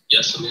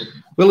 Yes, I'm here.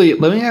 Willie,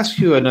 let me ask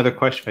you another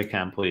question if I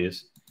can,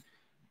 please.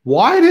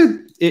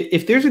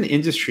 If there's an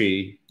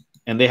industry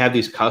and they have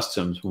these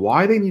customs,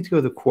 why do they need to go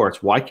to the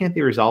courts? Why can't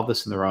they resolve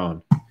this on their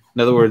own?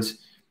 In other words,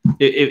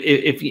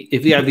 if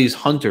you have these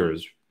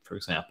hunters, for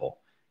example,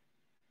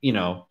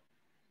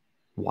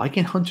 why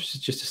can't hunters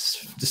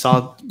just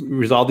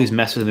resolve these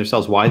messes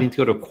themselves? Why do they need to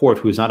go to a court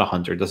who is not a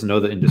hunter, doesn't know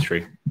the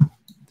industry?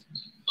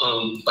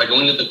 By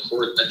going to the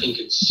court, I think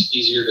it's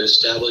easier to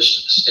establish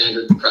a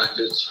standard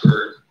practice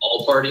for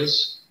all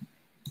parties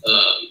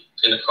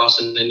and across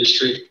an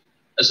industry,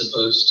 as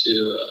opposed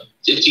to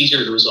it's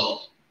easier to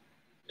resolve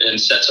and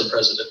sets a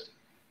precedent,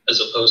 as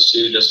opposed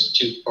to just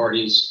two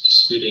parties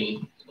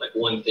disputing like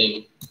one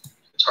thing.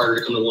 It's harder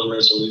to come to one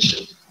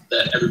resolution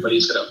that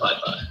everybody's going to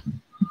abide by.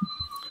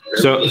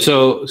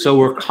 So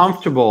we're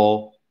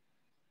comfortable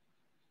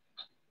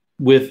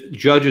with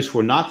judges who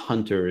are not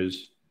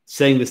hunters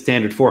setting the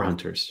standard for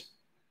hunters.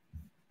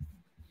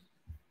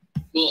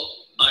 Well,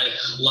 I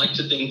like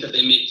to think that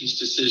they make these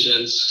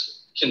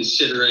decisions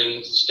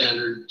considering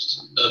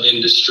standards of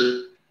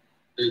industry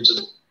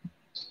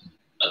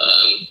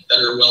that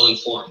are well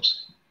informed.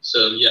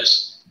 So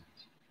yes.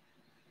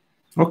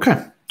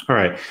 Okay. All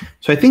right.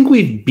 So I think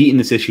we've beaten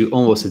this issue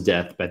almost to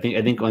death, but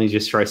I think let me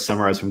just try to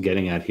summarize what I'm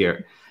getting at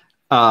here.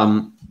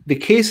 The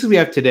cases we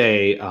have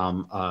today,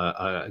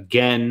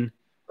 Ghen,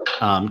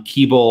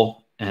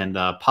 Keeble, and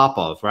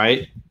Popov,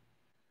 right,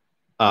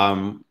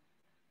 are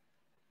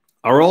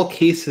all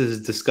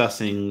cases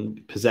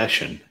discussing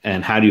possession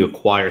and how do you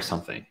acquire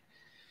something.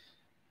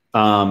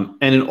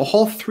 And in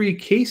all three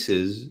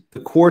cases,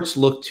 the courts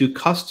look to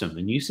custom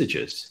and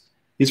usages.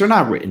 These are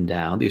not written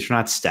down. These are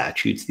not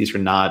statutes. These are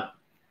not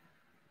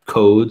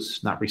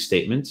codes, not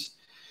restatements.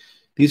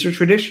 These are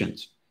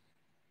traditions.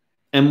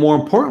 And more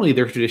importantly,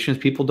 they're traditions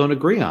people don't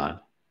agree on,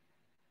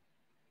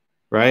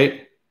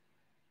 right?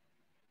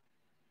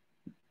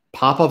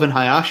 Popov and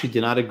Hayashi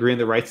did not agree on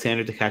the right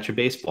standard to catch a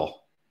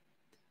baseball,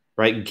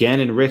 right? Ghen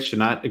and Rich did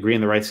not agree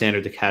on the right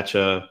standard to catch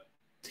a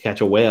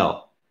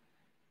whale.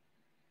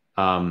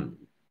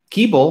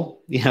 Keeble,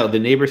 the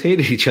neighbors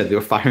hated each other. They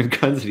were firing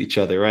guns at each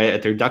other, right,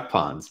 at their duck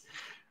ponds,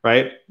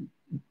 right?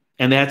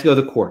 And they had to go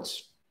to the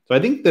courts. So I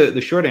think the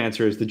short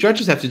answer is the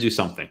judges have to do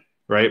something,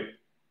 right?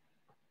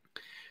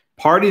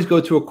 Parties go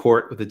to a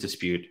court with a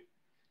dispute,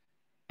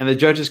 and the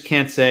judges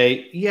can't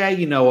say, yeah,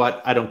 you know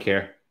what, I don't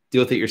care.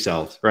 Deal with it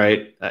yourselves,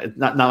 right?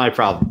 Not my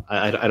problem.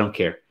 I don't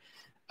care.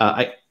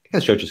 I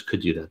guess judges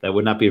could do that. That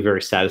would not be a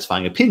very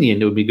satisfying opinion.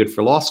 It would be good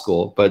for law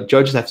school, but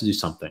judges have to do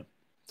something.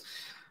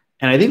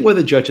 And I think what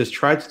the judges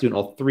tried to do in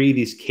all three of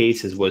these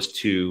cases was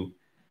to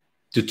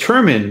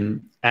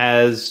determine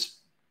as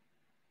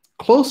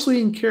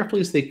closely and carefully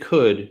as they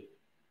could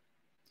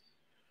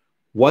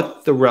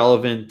what the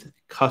relevant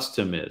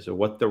custom is or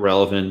what the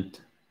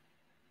relevant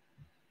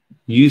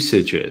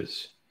usage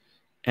is.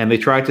 And they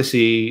tried to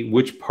see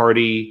which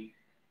party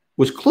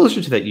was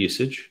closer to that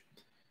usage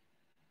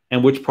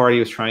and which party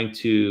was trying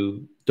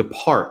to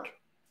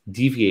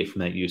deviate from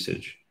that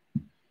usage.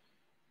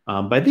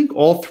 But I think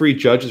all three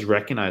judges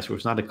recognized there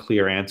was not a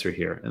clear answer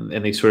here,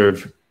 and they sort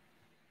of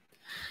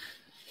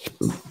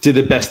did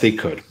the best they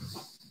could.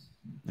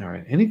 All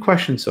right. Any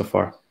questions so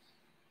far?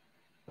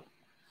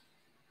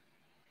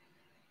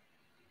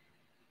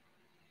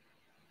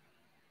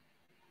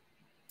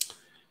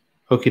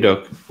 Okie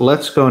doke.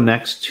 Let's go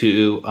next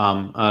to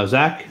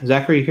Zach.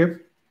 Zach, are you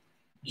here?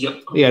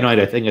 Yep. Yeah, no,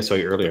 I think I saw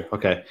you earlier.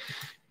 Okay.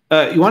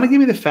 You want to give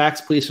me the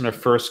facts, please, in our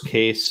first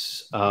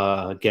case,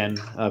 Ghen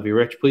v.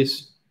 Rich,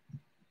 please?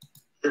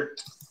 Sure.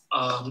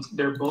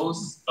 They're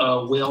both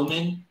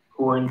whalemen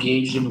who are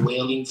engaged in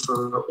whaling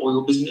for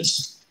oil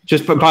business.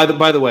 Just by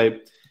the way,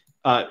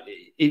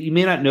 you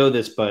may not know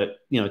this, but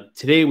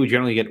today we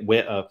generally get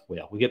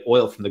we get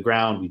oil from the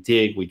ground. We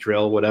dig, we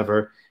drill,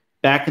 whatever.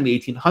 Back in the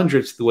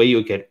 1800s, the way you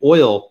would get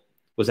oil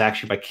was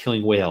actually by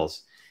killing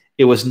whales.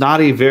 It was not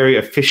a very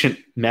efficient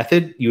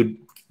method. You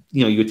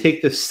would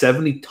take this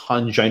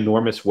 70-ton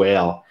ginormous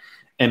whale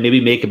and maybe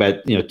make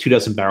about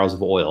 24 barrels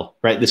of oil.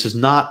 Right? This is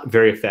not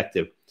very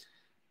effective.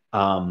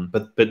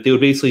 But they would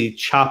basically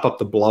chop up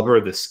the blubber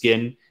of the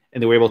skin,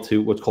 and they were able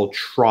to what's called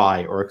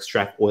try or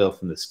extract oil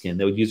from the skin.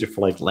 They would use it for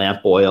like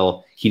lamp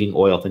oil, heating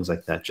oil, things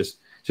like that. Just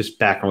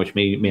background, which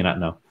you may not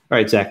know. All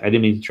right, Zach, I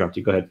didn't mean to interrupt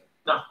you. Go ahead.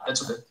 No,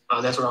 that's okay.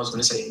 That's what I was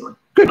going to say anyway.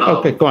 Good.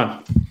 Okay, go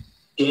on.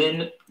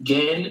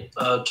 Ghen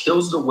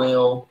kills the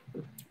whale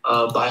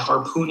by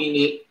harpooning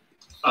it,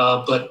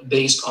 but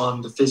based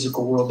on the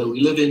physical world that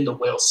we live in, the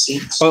whale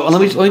sinks. Oh, let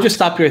me just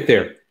stop you right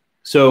there.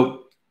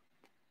 So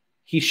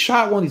he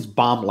shot one of these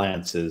bomb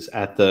lances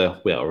at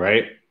the whale,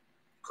 right?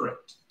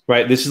 Correct.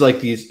 Right. This is like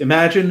these.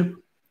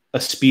 Imagine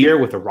a spear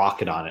with a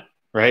rocket on it,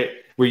 right?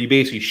 Where you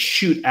basically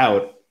shoot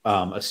out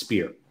a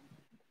spear.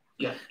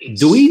 Yeah.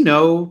 Do we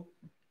know,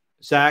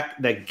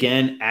 Zach, that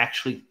Ghen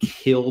actually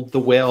killed the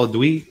whale? Do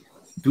we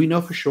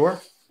know for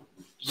sure?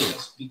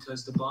 Yes,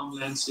 because the bomb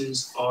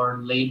lances are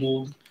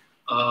labeled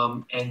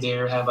and they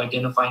have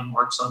identifying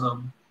marks on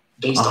them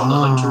based on the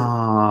hunter,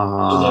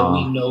 so that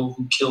we know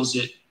who kills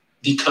it.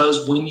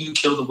 Because when you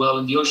kill the whale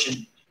in the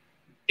ocean,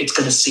 it's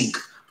going to sink.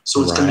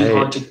 So it's going to be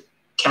hard to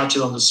catch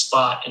it on the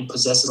spot and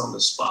possess it on the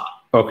spot.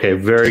 Okay,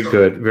 very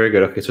good. Very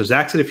good. Okay, so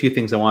Zach said a few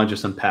things. I want to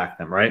just unpack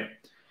them, right?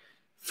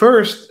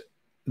 First,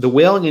 the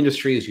whaling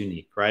industry is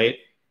unique, right?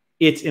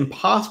 It's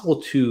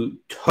impossible to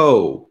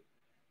tow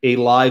a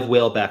live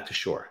whale back to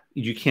shore.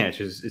 You can't.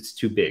 It's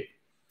too big.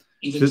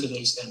 Even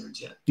today's standards,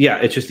 yeah. Yeah,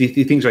 it's just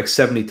these things are like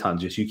 70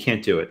 tons. Just you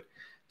can't do it.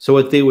 So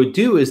what they would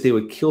do is they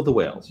would kill the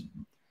whales.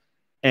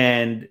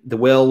 And the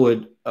whale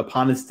would,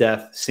 upon its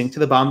death, sink to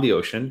the bottom of the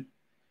ocean.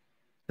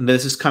 And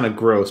this is kind of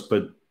gross,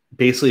 but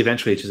basically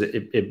eventually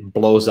it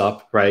blows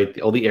up, right?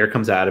 All the air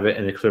comes out of it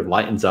and it sort of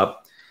lightens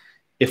up.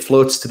 It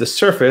floats to the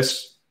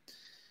surface.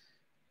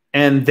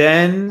 And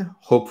then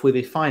hopefully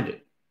they find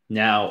it.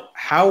 Now,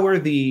 how were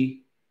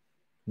the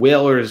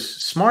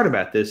whalers smart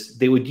about this?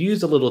 They would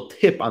use a little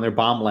tip on their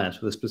bomb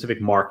lance with a specific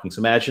marking.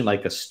 So imagine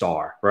like a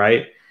star,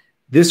 right?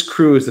 This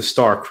crew is the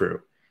star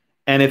crew.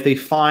 And if they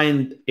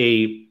find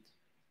an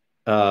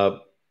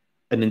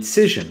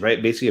incision,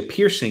 right? Basically a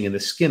piercing in the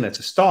skin that's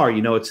a star,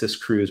 it's this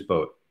crew's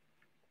boat.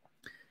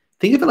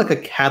 Think of it like a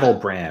cattle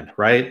brand,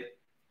 right?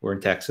 We're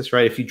in Texas,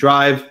 right? If you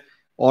drive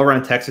all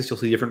around Texas, you'll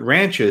see different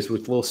ranches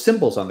with little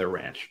symbols on their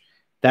ranch.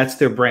 That's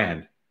their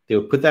brand. They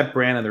would put that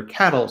brand on their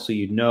cattle, so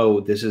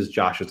this is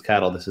Josh's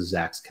cattle, this is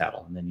Zach's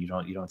cattle, and then you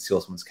don't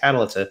steal someone's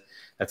cattle.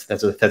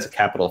 That's a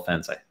capital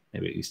offense.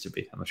 Maybe it used to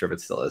be. I'm not sure if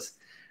it still is,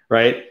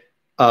 right?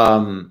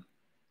 That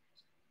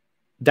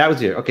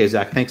was it. Okay,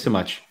 Zach, thanks so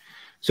much.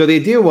 So the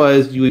idea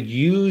was you would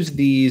use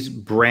these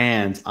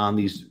brands on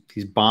these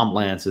bomb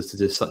lances to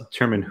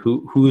determine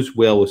whose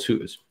whale was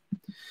whose.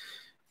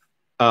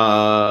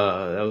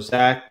 That was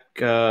Zach.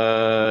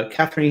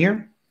 Catherine, you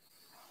here?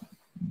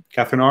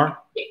 Catherine R?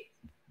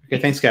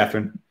 Okay, thanks,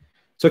 Catherine.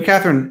 So,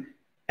 Catherine,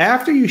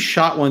 after you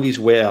shot one of these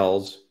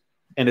whales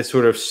and it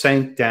sort of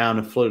sank down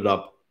and floated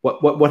up,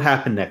 what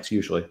happened next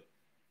usually?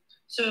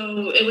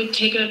 So it would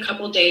take a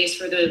couple days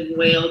for the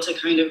whale to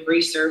kind of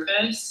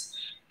resurface,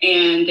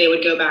 and they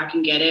would go back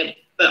and get it.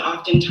 But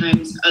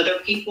oftentimes other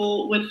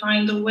people would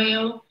find the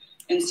whale,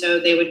 and so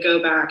they would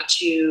go back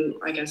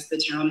to, I guess, the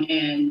town,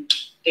 and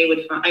they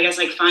would,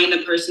 find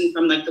the person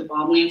from like the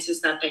bomb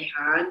lances that they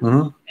had,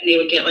 and they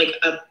would get like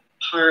a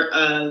part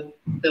of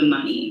the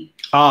money.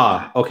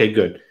 Okay,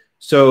 good.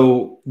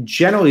 So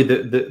generally,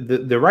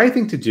 the right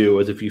thing to do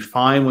is if you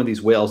find one of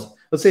these whales,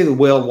 let's say the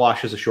whale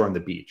washes ashore on the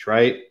beach,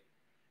 right?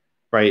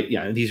 Right.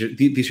 Yeah.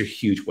 These are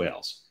huge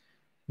whales.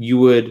 You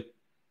would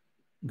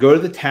go to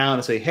the town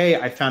and say, "Hey,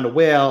 I found a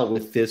whale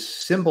with this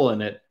symbol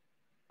in it.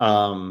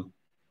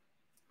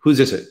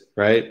 Whose is it?"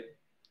 Right.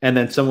 And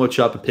then someone would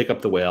show up and pick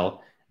up the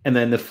whale, and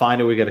then the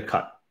finder would get a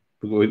cut.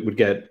 We would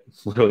get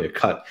literally a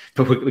cut,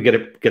 but we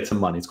get some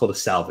money. It's called a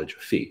salvage, a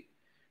fee,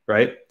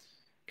 right?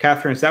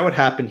 Catherine, is that what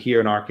happened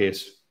here in our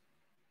case?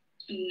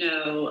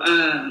 No,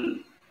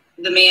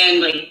 the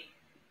man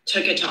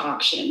took it to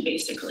auction,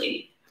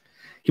 basically.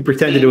 He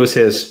pretended it was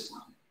his.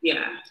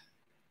 Yeah.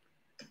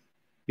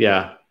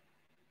 Yeah.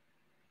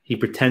 He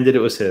pretended it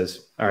was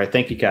his. All right.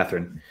 Thank you,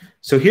 Catherine.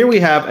 So here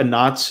we have a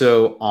not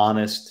so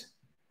honest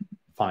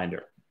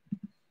finder,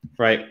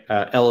 right?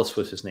 Ellis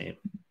was his name.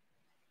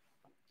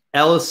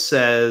 Ellis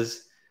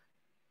says,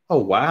 oh,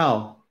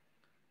 wow.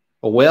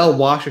 A whale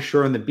washed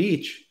ashore on the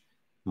beach.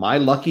 My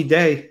lucky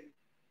day.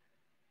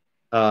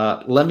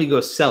 Let me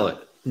go sell it.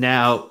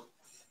 Now,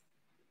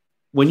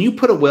 when you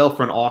put a whale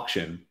for an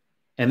auction,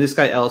 and this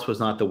guy Ellis was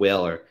not the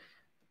whaler,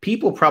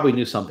 people probably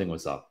knew something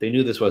was up. They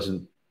knew this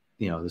wasn't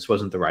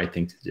the right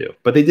thing to do,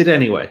 but they did it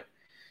anyway.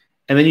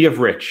 And then you have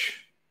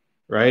Rich,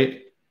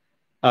 right?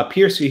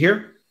 Pierce, you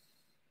here?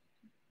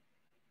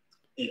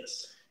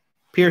 Yes.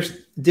 Pierce,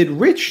 did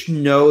Rich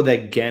know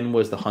that Ghen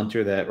was the hunter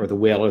or the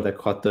whaler that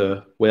caught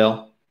the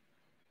whale?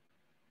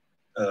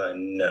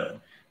 No.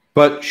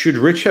 But should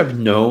Rich have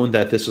known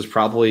that this was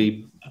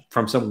probably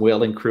from some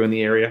whaling crew in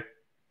the area?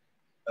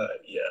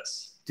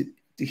 Yes.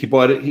 He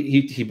bought it.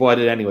 He bought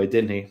it anyway,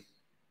 didn't he?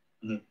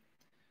 Mm-hmm.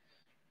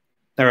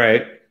 All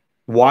right.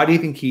 Why do you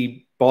think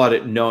he bought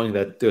it, knowing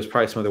that there was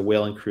probably some other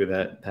whaling crew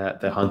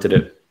that hunted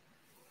it?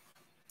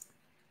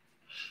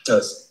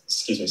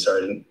 Excuse me,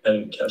 sorry, I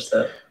didn't catch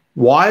that.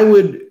 Why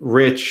would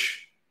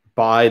Rich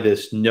buy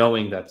this,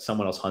 knowing that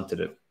someone else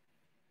hunted it?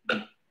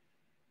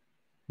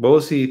 What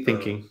was he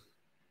thinking?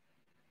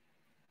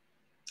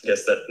 I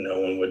guess that no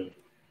one would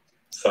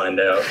find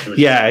out.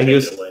 He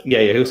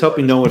was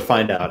hoping no one would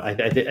find out. I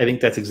think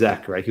that's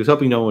exactly right. He was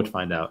hoping no one would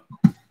find out.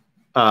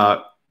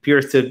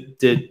 Pierce,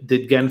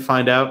 did Ghen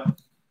find out?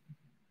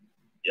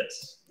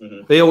 Yes.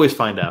 Mm-hmm. They always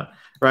find out,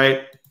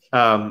 right?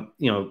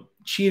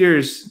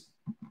 Cheaters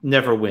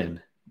never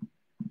win,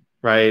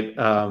 right?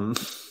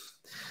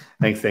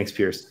 Thanks,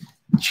 Pierce.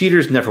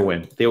 Cheaters never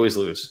win. They always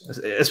lose,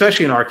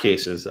 especially in our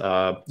cases.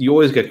 You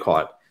always get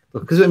caught.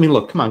 Because,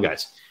 look, come on,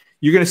 guys.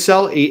 You're going to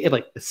sell a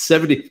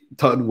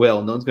 70-ton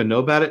whale. No one's going to know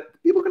about it.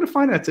 People are going to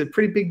find out. It's a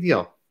pretty big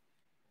deal.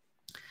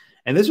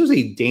 And this was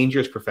a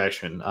dangerous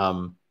profession.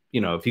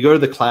 If you go to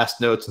the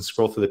class notes and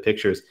scroll through the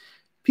pictures,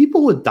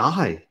 people would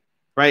die,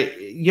 right?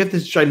 You have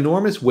this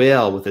ginormous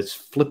whale with its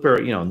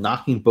flipper,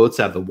 knocking boats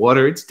out of the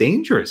water. It's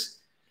dangerous.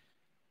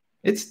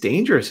 It's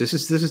dangerous. This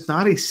is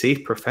not a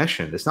safe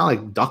profession. It's not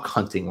like duck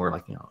hunting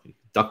where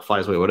duck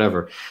flies away,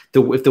 whatever.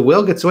 If the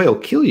whale gets away, it'll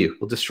kill you.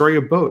 It'll destroy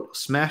your boat. It'll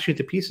smash you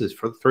into pieces,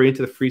 throw you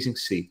into the freezing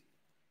sea.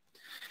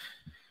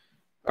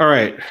 All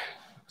right.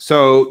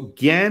 So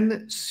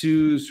Ghen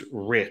sues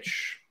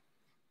Rich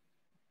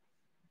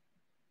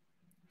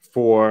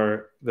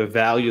for the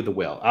value of the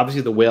whale.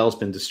 Obviously, the whale's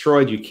been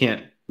destroyed. You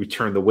can't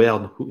return the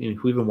whale. Who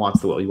even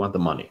wants the whale? You want the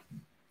money.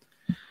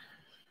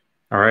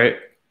 All right.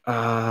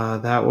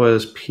 That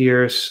was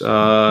Pierce.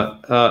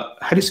 How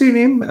do you say your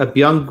name?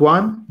 Byung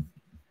Guan?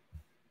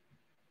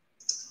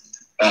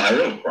 I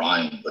wrote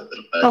Brian, but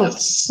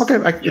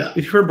okay. If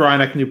you prefer Brian,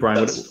 I can do Brian.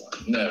 No, it's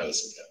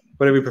okay.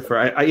 Whatever you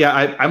prefer.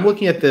 I'm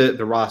looking at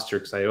the roster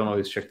because I don't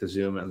always check the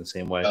Zoom in the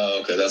same way.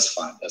 Oh, okay, that's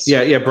fine.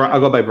 I'll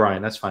go by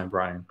Brian. That's fine,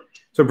 Brian.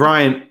 So,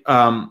 Brian,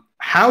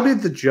 how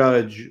did the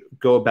judge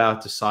go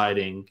about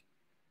deciding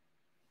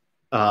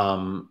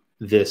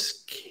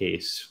this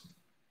case?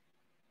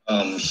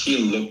 He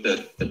looked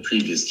at the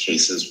previous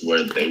cases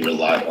where they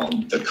rely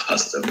on the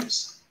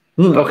customs.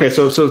 Okay,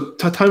 so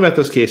tell me about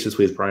those cases,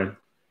 please, Brian.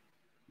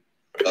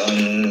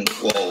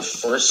 Well,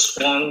 first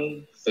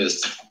one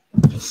is,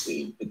 let's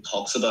see, it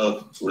talks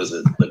about,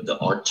 the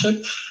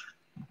Arctic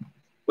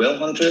whale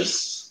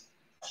hunters,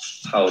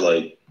 how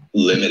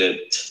limited,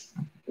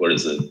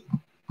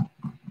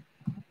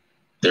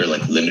 they're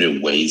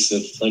limited ways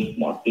of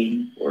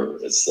marking, or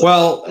it's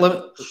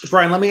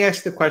Brian, let me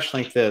ask you the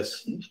question like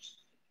this.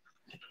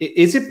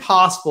 Is it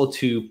possible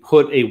to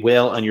put a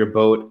whale on your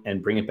boat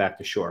and bring it back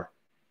to shore?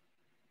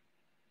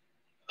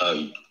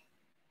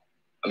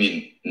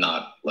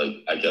 Not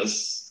I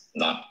guess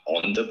not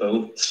on the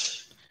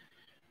boat.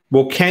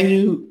 Well, can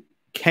you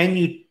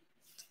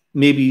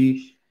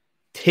maybe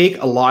take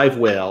a live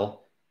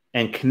whale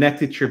and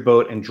connect it to your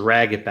boat and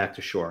drag it back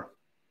to shore?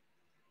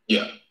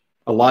 Yeah.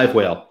 A live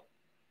whale.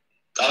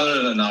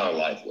 Oh, no, not a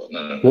live whale.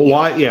 No. Well,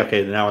 why? Yeah,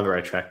 okay, now we're on the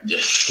right track.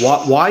 Yes.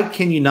 Why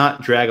can you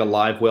not drag a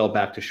live whale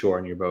back to shore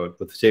in your boat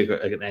with, say,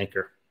 an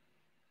anchor?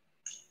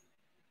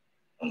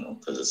 I don't know,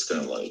 because it's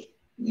going to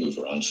move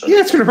around. Yeah,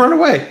 it's going to run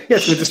away. Yeah,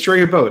 it's going to destroy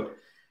your boat.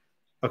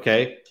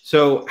 Okay,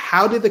 so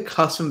how did the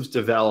customs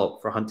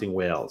develop for hunting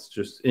whales?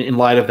 Just in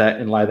light of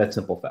that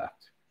simple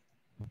fact.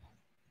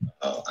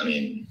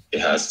 It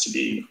has to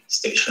be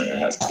stationary. It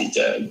has to be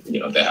dead.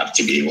 They have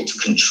to be able to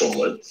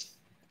control it.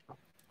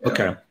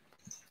 Okay.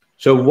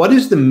 So what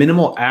is the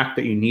minimal act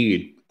that you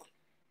need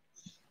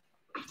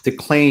to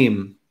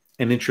claim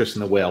an interest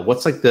in the whale?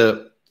 What's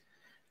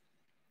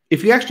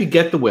if you actually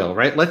get the whale,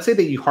 right? Let's say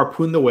that you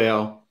harpoon the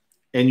whale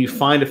and you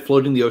find it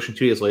floating in the ocean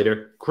 2 days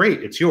later.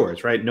 Great, it's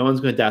yours, right? No one's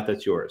going to doubt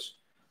that's yours.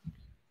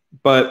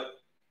 But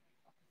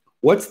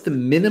what's the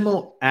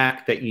minimal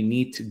act that you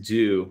need to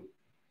do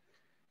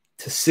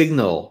to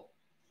signal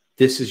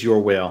this is your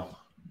whale?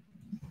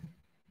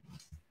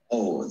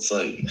 Oh, it's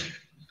you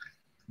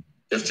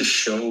have to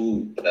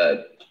show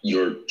that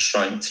you're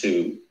trying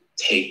to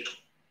take,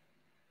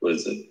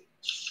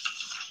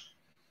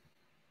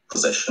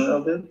 possession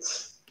of it.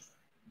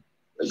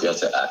 Like you have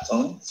to act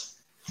on it.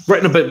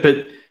 Right. No,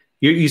 but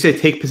you say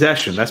take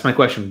possession. That's my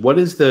question. What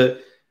is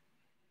the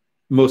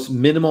most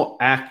minimal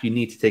act you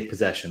need to take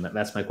possession?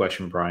 That's my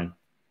question, Brian.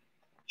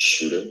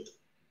 Shoot it.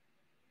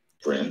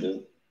 Brand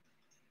it.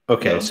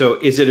 Okay. So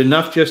is it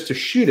enough just to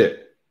shoot it?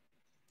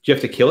 Do you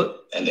have to kill it?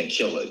 And then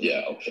kill it.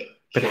 Yeah. Okay.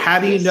 But how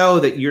do you know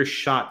that your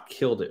shot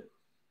killed it?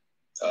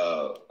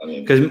 I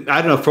mean, because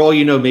I don't know. For all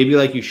you know, maybe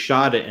like you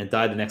shot it and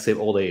died the next day of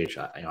old age.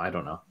 I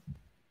don't know.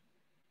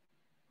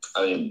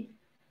 I mean,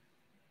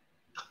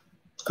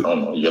 I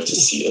don't know. You have to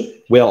see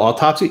it. Whale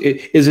autopsy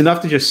is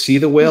enough to just see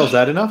the whale. Is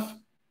that enough?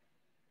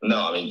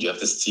 No, I mean you have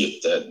to see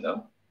it dead.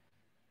 No.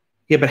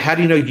 Yeah, but how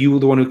do you know you were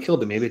the one who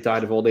killed it? Maybe it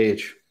died of old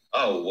age.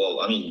 Oh well,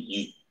 I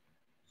mean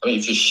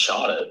if you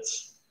shot it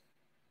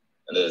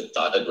and it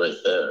died right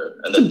there,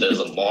 and then there's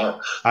a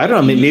mark. I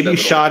don't know. Maybe you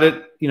shot it,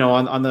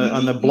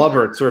 on the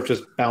blubber. It sort of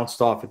just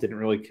bounced off. It didn't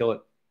really kill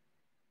it.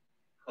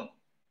 Huh.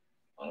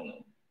 I don't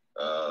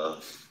know.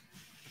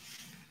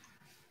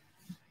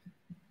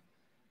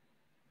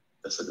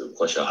 That's a good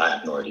question. I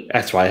have no idea.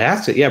 That's why I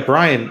asked it. Yeah,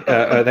 Brian.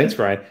 Thanks,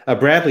 Brian.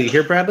 Bradley, you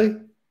here, Bradley?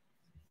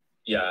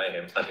 Yeah, I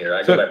am. I'm here.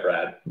 I go by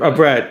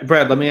Brad.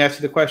 Brad, let me ask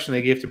you the question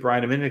they gave to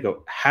Brian a minute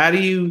ago.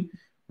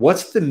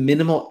 What's the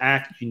minimal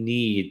act you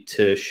need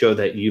to show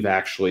that you've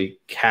actually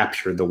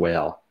captured the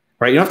whale?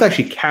 Right? You don't have to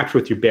actually capture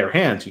with your bare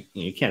hands.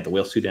 You can't. The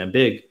whale's too damn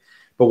big.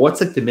 But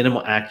what's like the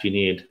minimal act you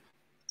need?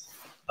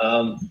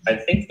 I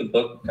think the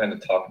book kind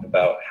of talked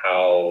about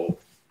how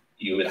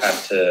you would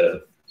have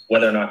to,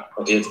 whether or not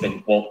once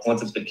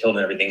it's been killed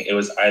and everything, it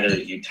was either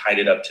you tied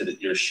it up to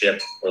your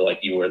ship or like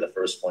you were the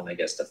first one, I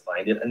guess, to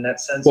find it in that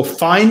sense. Well,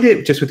 find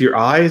it just with your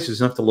eyes. There's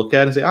enough to look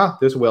at and say,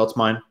 there's a whale. It's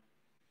mine.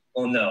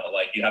 Well, no,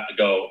 like you have to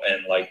go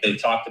and like they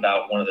talked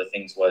about one of the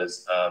things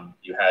was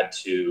you had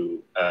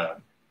to,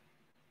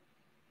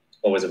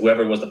 what was it?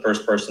 Whoever was the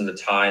first person to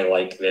tie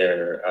like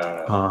their,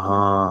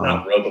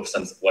 not rope of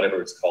some,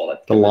 whatever it's called.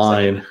 The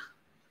line.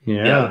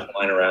 Yeah, the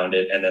line around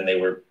it. And then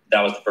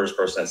that was the first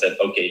person that said,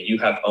 okay, you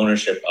have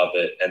ownership of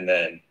it. And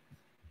then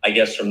I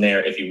guess from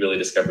there, if you really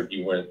discovered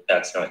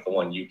that's not the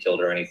one you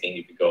killed or anything,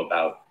 you could go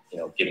about,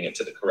 giving it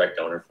to the correct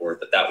owner for it.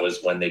 But that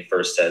was when they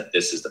first said,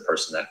 this is the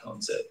person that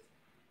owns it.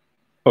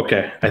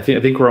 Okay. I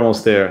think we're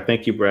almost there.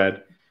 Thank you,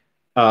 Brad.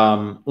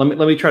 Let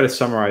me try to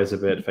summarize a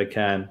bit if I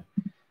can.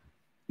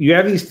 You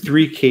have these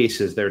three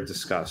cases that are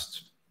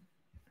discussed,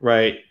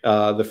 right?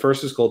 The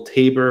first is called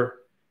Tabor.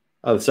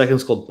 The second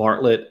is called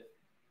Bartlett.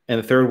 And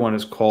the third one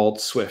is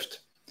called Swift.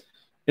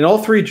 And all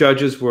three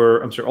cases were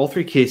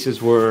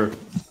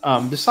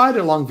decided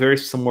along very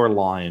similar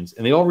lines,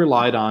 and they all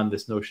relied on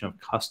this notion of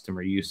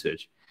customer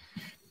usage.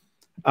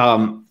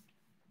 And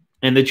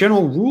the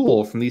general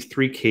rule from these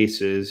three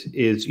cases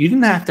is you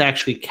didn't have to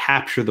actually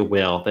capture the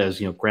whale, that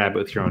is, grab it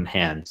with your own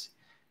hands.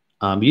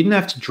 You didn't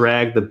have to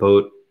drag the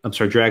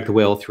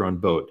whale with your own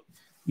boat.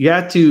 You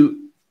had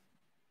to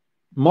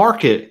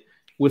mark it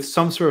with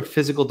some sort of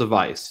physical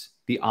device.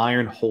 The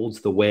iron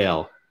holds the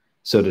whale,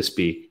 so to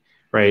speak,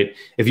 right?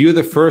 If you were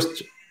the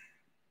first,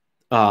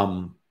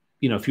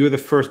 if you were the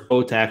first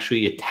boat to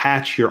actually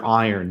attach your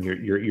iron,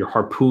 your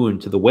harpoon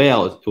to the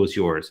whale, it was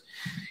yours.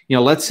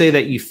 Let's say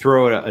that you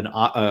throw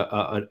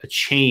a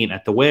chain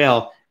at the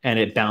whale and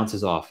it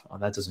bounces off. Oh,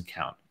 that doesn't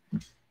count.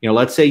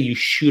 Let's say you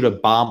shoot a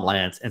bomb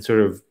lance and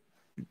sort of,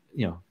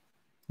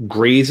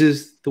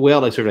 grazes the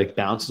whale, like sort of like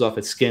bounces off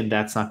its skin.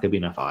 That's not going to be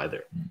enough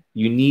either.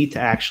 You need to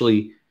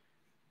actually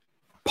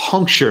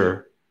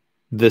puncture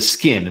the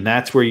skin, and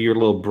that's where your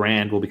little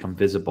brand will become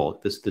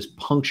visible. This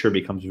puncture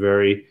becomes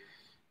very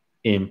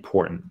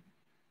important.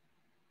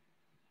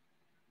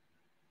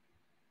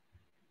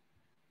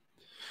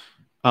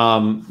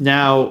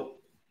 Now,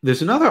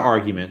 there's another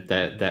argument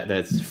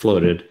that's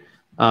floated.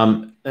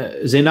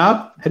 Zainab,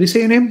 how do you say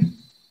your name?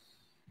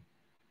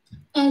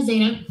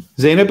 Zainab.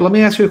 Zainab, let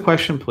me ask you a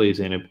question, please,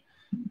 Zainab.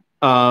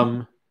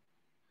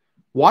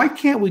 Why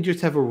can't we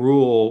just have a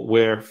rule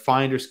where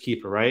finders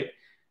keeper, right?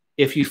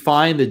 If you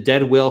find the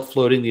dead whale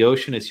floating in the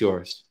ocean, it's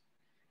yours.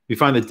 If you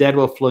find the dead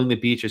whale floating the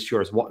beach, it's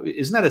yours.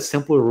 Isn't that a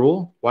simpler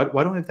rule? Why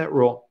don't we have that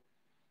rule?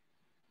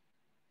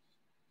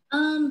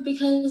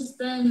 Because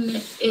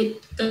then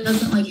it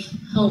doesn't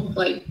help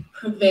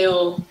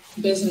prevail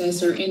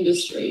business or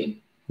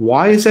industry.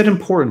 Why is that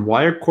important?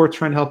 Why are courts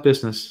trying to help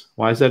business?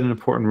 Why is that an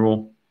important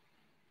rule?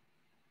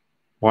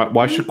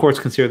 Why should courts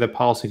consider that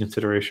policy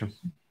consideration?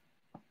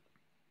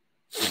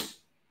 I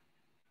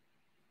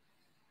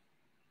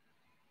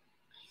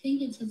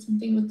think it said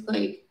something with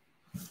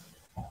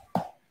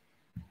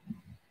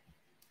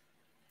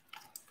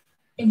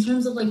in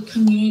terms of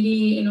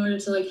community, in order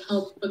to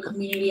help a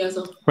community as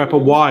a whole. Right, but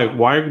why?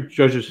 Why are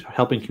judges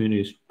helping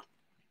communities?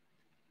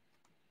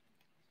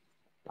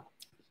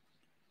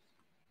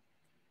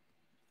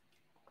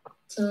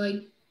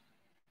 To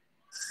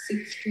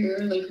secure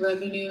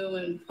revenue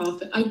and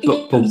profit. I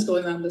think I'm just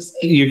going around this.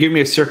 You're giving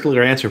me a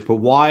circular answer, but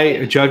why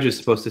a judge is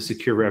supposed to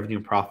secure revenue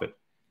and profit?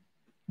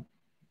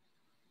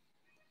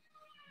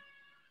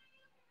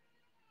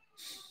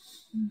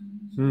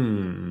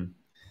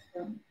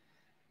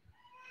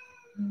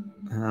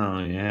 Oh,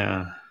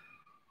 yeah.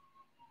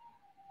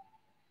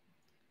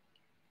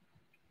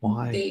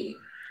 Why? They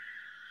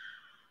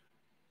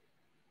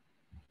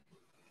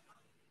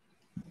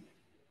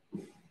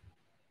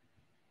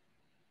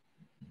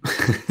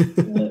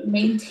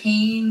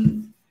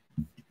maintain.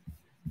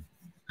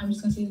 I'm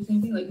just gonna say the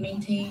same thing. Like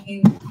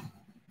maintain.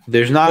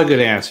 There's not a good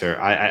answer.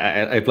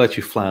 I've let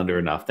you flounder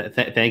enough.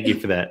 Thank you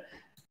for that.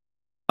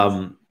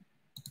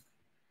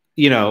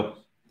 You know,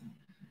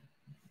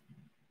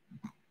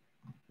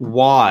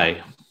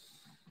 why,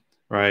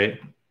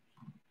 right?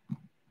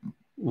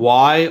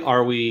 Why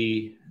are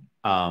we?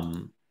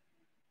 Why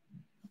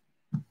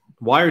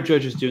are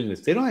judges doing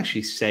this? They don't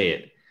actually say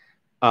it.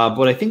 But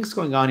what I think is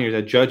going on here is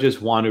that judges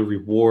want to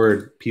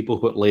reward people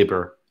who put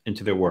labor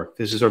into their work.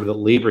 This is sort of the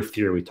labor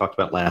theory we talked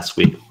about last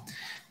week.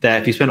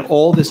 That if you spend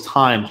all this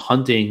time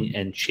hunting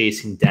and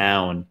chasing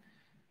down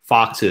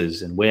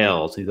foxes and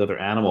whales and these other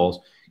animals,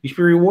 you should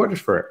be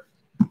rewarded for it.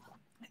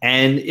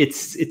 And it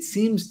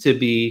seems to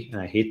be,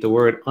 and I hate the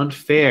word,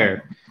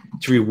 unfair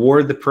to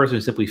reward the person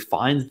who simply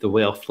finds the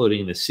whale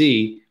floating in the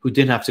sea who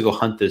didn't have to go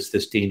hunt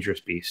this dangerous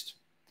beast.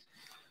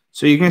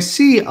 So you're going to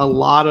see a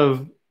lot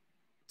of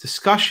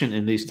discussion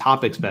in these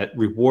topics about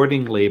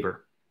rewarding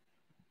labor.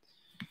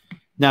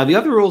 Now, the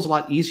other rule is a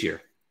lot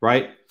easier,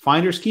 right?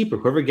 Finder's keeper.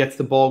 Whoever gets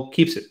the ball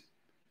keeps it.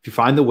 If you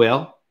find the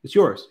whale, it's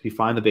yours. If you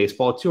find the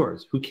baseball, it's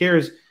yours. Who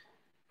cares?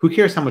 Who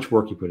cares how much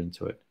work you put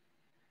into it?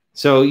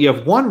 So you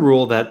have one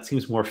rule that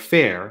seems more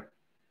fair.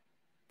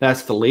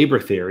 That's the labor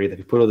theory, that if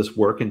you put all this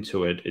work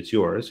into it, it's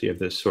yours. You have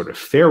this sort of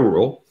fair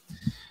rule.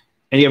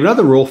 And you have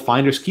another rule,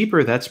 finder's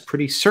keeper, that's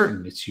pretty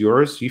certain. It's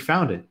yours. You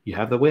found it. You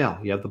have the whale.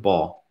 You have the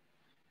ball.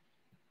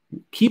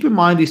 Keep in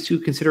mind these two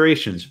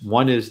considerations.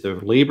 One is the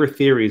labor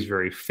theory is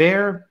very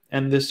fair,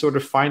 and this sort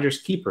of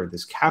finder's keeper,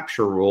 this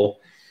capture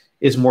rule,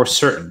 is more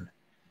certain.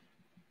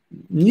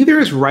 Neither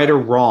is right or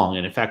wrong,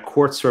 and in fact,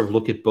 courts sort of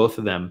look at both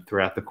of them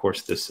throughout the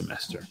course of this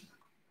semester.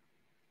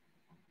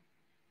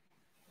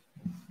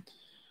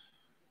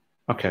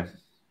 Okay.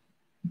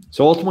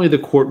 So ultimately, the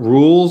court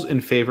rules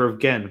in favor of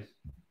Ghen.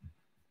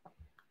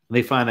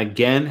 They find that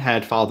Ghen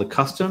had followed the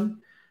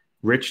custom.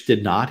 Rich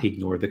did not. He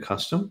ignored the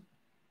custom.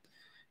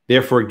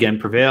 Therefore, Ghen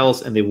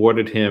prevails, and they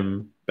awarded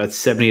him about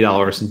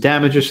 $70 in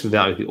damages for the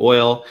value of the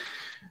oil,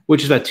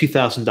 which is about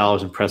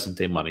 $2,000 in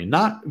present-day money.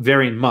 Not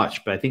very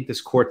much, but I think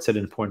this court set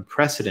an important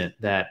precedent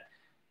that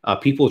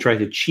people who tried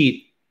to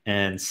cheat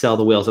and sell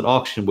the whales at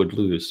auction would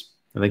lose.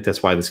 I think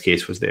that's why this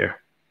case was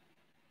there.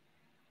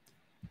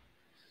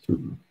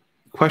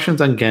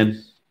 Questions on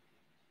Ghen?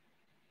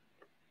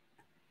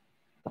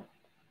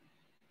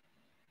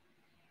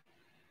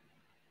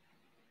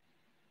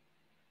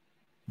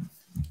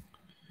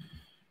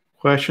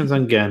 Questions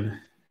on Ghen?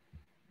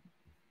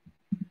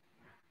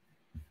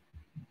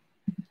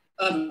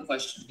 I have a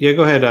question. Yeah,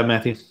 go ahead,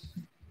 Matthew.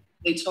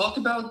 They talk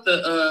about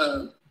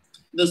the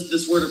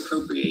this word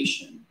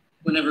appropriation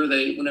whenever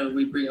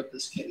we bring up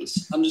this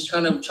case. I'm just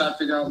trying to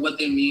figure out what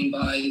they mean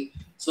by.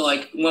 So,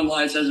 like, one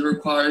line says it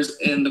requires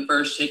in the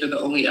first take of the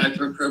only act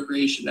of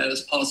appropriation that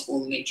is possible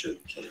in the nature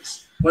of the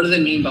case. What do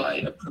they mean by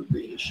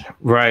appropriation?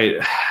 Right.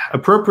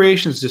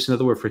 Appropriation is just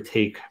another word for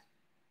take.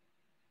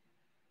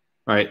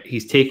 Right.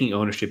 He's taking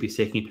ownership. He's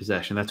taking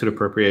possession. That's what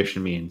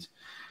appropriation means.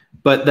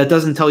 But that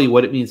doesn't tell you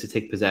what it means to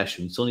take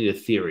possession. You still need a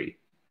theory.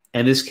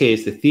 In this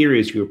case, the theory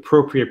is you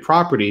appropriate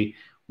property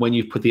when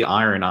you put the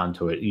iron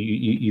onto it.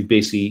 You've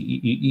basically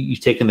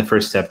you've taken the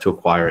first step to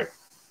acquire it.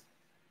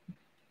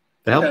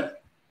 That help? Okay.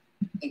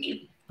 Thank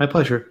you. My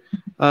pleasure.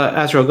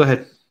 Azrael, go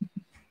ahead.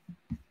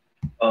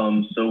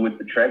 So with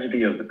the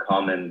tragedy of the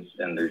commons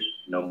and there's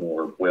no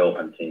more whale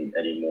hunting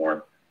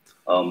anymore,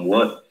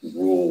 what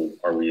rule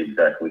are we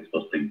exactly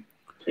supposed to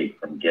take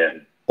from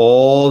Ghen?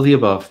 All the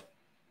above.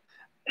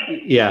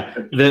 Yeah.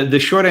 The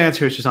short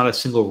answer is just not a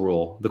single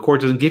rule. The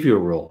court doesn't give you a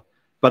rule.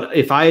 But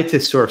if I had to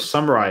sort of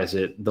summarize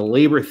it, the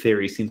labor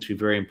theory seems to be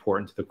very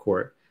important to the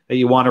court. That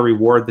you want to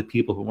reward the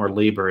people who put more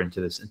labor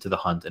into the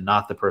hunt, and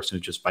not the person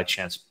who just by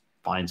chance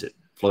finds it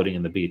floating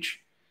in the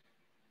beach.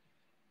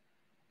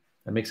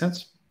 That makes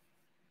sense?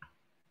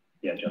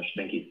 Yeah, Josh,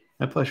 thank you.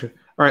 My pleasure.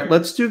 All right,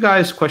 let's do,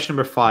 guys, question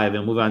number 5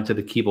 and move on to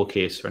the Keeble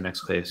case, our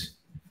next case.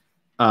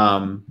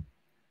 Again,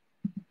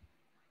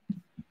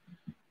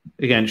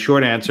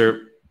 short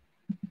answer,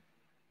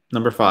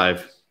 number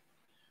 5.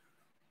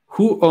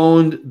 Who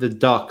owned the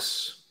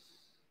ducks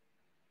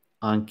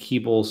on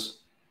Keeble's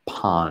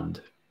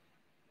pond?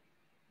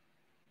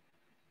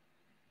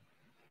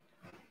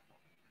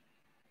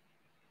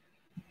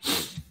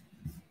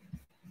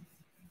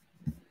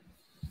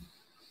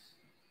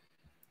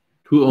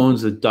 Who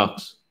owns the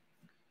ducks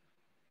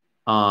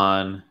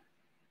on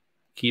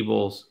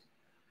Keeble's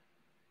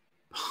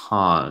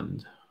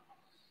pond?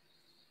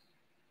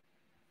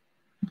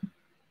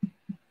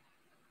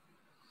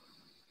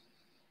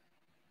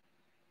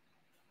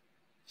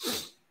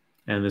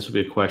 And this will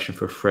be a question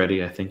for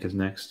Freddie, I think, is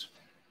next.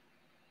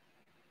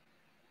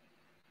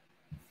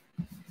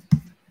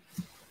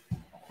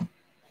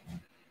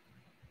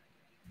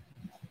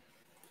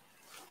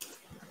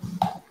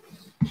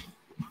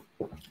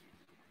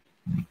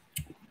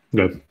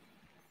 Good.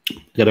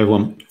 Got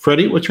everyone.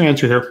 Freddie, what's your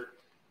answer here?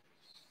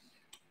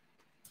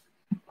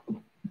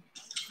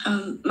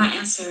 My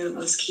answer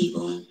was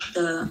Keeble,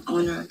 the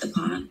owner of the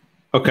pond.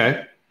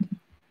 Okay.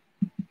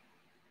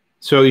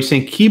 So you're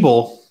saying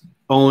Keeble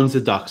owns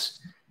the ducks.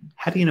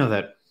 How do you know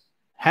that?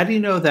 How do you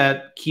know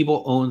that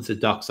Keeble owns the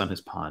ducks on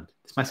his pond?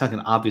 This might sound like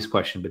an obvious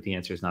question, but the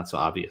answer is not so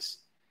obvious.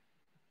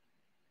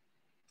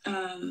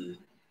 I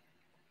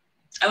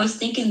was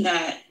thinking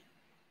that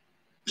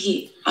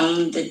he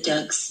owned the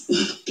ducks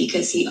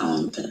because he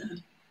owned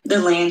the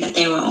land that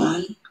they were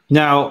on.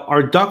 Now,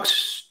 are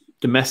ducks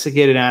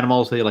domesticated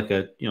animals? Are they like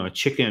a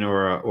chicken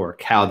or a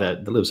cow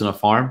that lives on a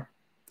farm?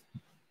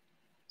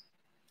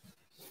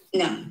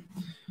 No.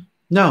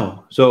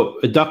 No. So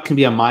a duck can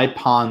be on my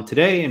pond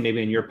today and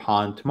maybe in your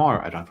pond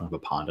tomorrow. I don't have a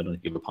pond. I don't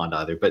think you have a pond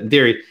either. But in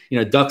theory,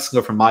 ducks can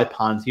go from my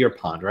pond to your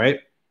pond, right?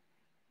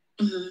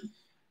 Mm-hmm.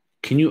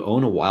 Can you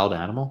own a wild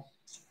animal?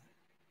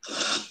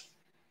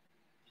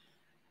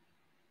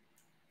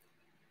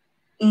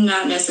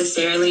 Not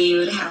necessarily. You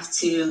would have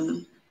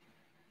to.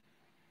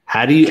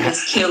 How do you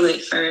just kill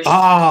it first?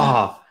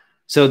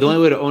 So the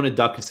only way to own a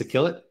duck is to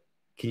kill it?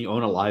 Can you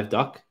own a live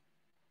duck?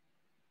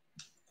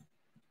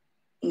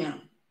 No.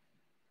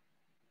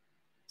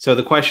 So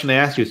the question they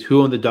asked you is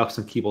who owned the ducks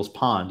in Keeble's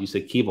pond? You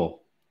said Keeble.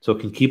 So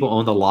can Keeble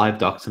own the live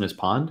ducks in his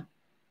pond?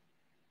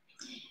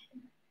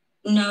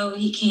 No,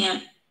 he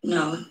can't.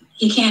 No,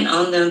 he can't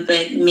own them,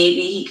 but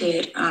maybe he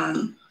could.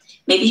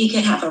 Maybe he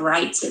could have a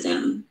right to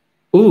them.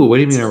 Ooh, what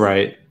do you mean a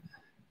right?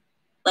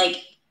 Like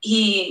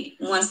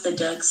once the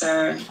ducks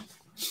are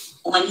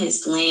on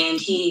his land,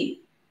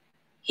 he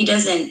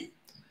doesn't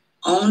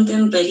own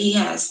them, but he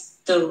has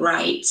the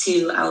right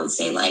to, I would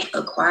say, like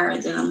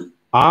acquire them.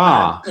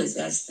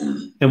 Possess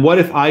them. And what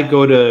if I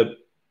go to,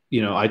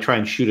 I try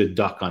and shoot a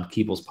duck on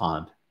Keeble's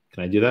pond?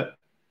 Can I do that?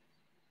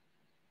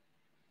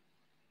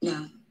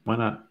 No. Why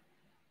not?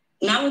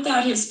 Not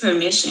without his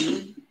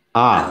permission.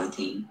 I would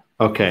think.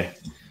 Okay.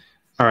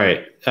 All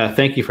right.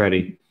 Thank you,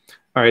 Freddie.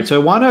 All right. So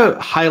I want to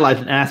highlight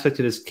an aspect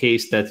of this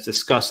case that's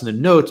discussed in the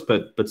notes,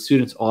 but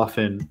students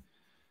often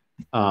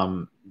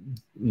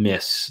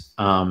miss.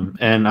 And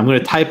I'm going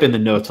to type in the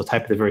notes. I'll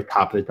type at the very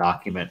top of the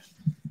document.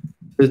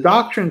 There's a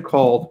doctrine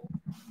called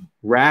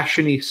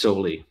ratione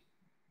soli.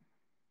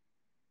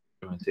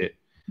 See it.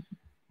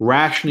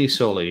 Ratione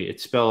soli.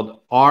 It's spelled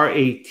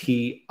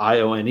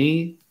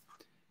R-A-T-I-O-N-E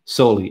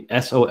soli.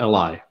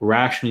 S-O-L-I.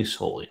 Ratione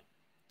soli.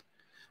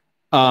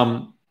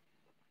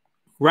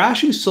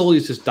 Ratione soli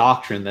is this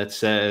doctrine that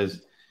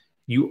says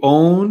you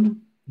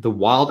own the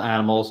wild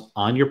animals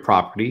on your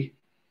property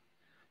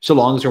so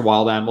long as they're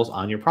wild animals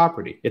on your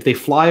property. If they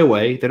fly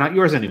away, they're not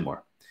yours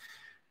anymore.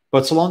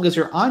 But so long as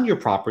they're on your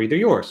property, they're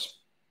yours.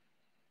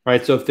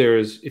 Right? So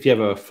if you have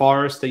a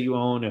forest that you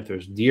own, if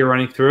there's deer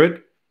running through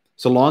it,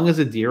 so long as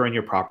the deer are on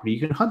your property, you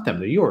can hunt them.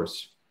 They're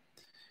yours.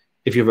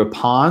 If you have a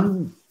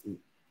pond,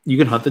 you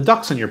can hunt the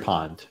ducks on your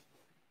pond.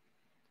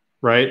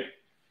 Right?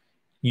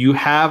 You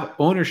have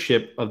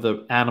ownership of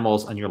the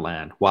animals on your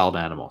land, wild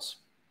animals.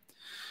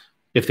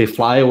 If they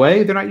fly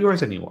away, they're not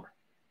yours anymore.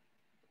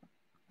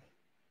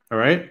 All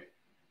right?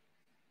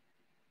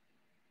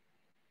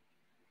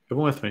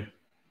 Everyone with me?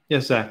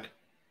 Yes, Zach.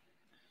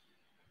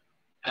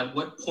 At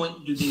what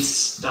point do they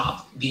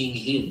stop being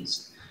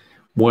his?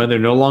 When they're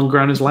no longer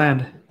on his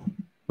land.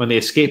 When they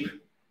escape.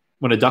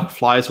 When a duck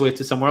flies away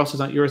to somewhere else, it's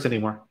not yours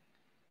anymore.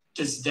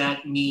 Does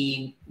that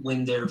mean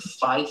when they're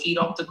 5 feet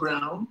off the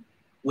ground?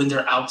 When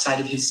they're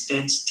outside of his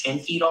fence 10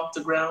 feet off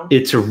the ground?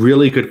 It's a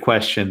really good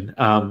question.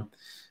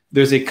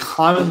 There's a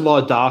common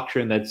law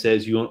doctrine that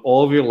says you own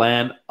all of your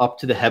land up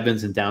to the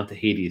heavens and down to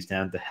Hades,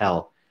 down to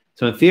hell.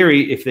 So in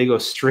theory, if they go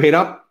straight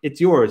up, it's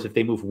yours. If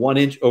they move 1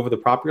 inch over the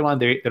property line,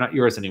 they're not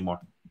yours anymore.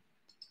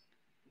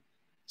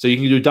 So you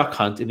can do a duck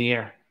hunt in the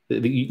air.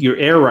 Your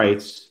air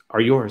rights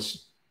are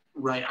yours.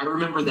 Right. I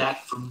remember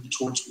that from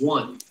Torch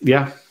 1.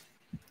 Yeah.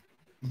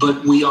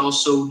 But we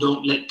also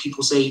don't let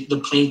people say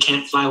the plane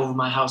can't fly over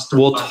my house.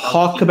 We'll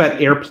talk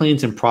about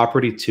airplanes and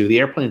property too. The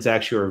airplanes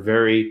actually are a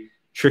very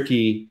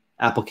tricky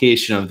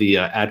application of the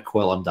ad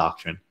coelum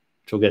doctrine,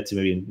 which we'll get to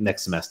maybe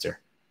next semester.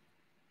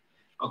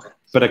 Okay.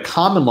 But a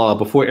common law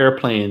before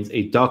airplanes,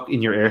 a duck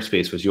in your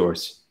airspace was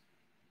yours.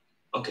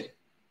 Okay.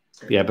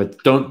 Yeah,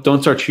 but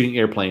don't start shooting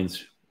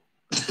airplanes.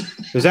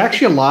 There's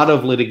actually a lot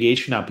of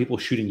litigation now. People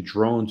shooting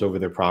drones over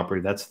their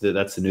property. That's the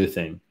new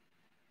thing.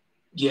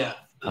 Yeah.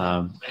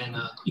 And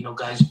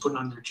guys putting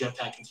on their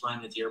jetpack and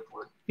flying at the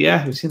airport.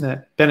 Yeah, we've seen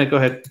that. Bennett, go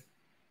ahead.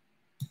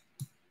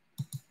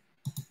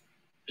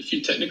 If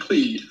you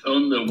technically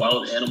own the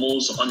wild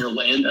animals on your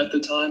land at the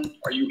time,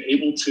 are you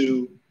able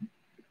to?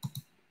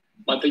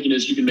 My thinking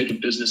is you can make a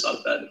business out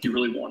of that if you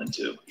really wanted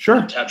to.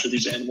 Sure. Capture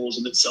these animals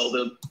and then sell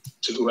them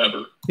to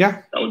whoever.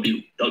 Yeah. That would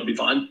be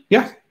fine.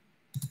 Yeah.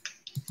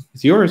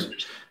 It's yours.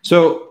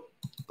 So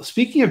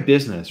speaking of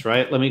business,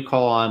 right? Let me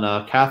call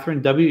on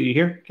Catherine W. You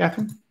here,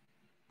 Catherine?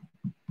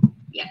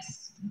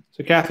 Yes.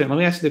 So Catherine, let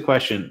me ask you the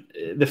question.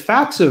 The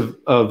facts of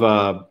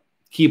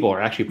Keeble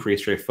are actually pretty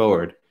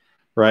straightforward,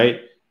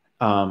 right?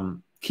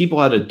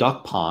 Keeble had a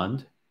duck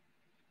pond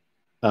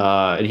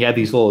And he had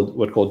these little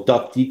what are called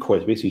duck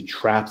decoys, basically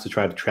traps to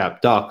try to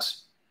trap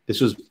ducks.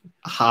 This was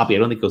a hobby. I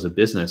don't think it was a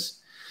business.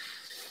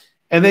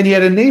 And then he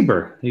had a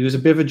neighbor. He was a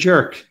bit of a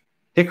jerk,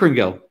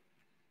 Hickeringill,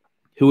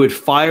 who would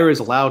fire his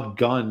loud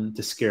gun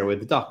to scare away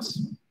the ducks.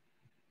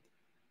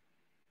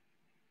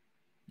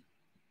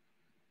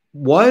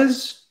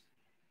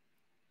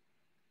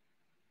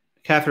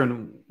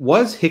 Catherine,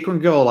 was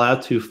Hickeringill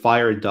allowed to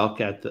fire a duck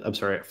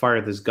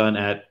fire this gun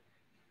at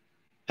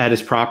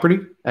his property,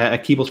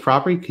 at Keeble's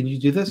property? Can you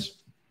do this?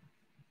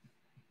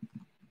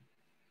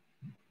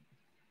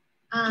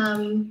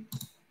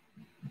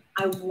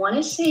 I want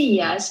to say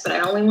yes, but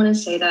I only want to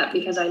say that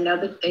because I know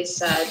that they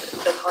said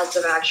the cause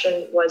of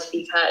action was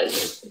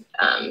because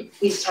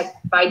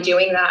by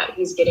doing that,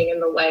 he's getting in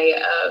the way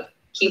of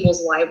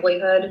Keeble's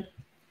livelihood.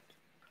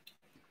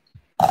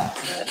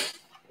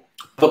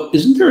 But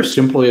isn't there a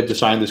simple way to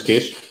decide this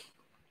case?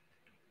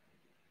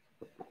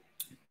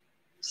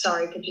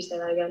 Sorry, could you say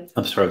that again?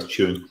 I'm sorry, I was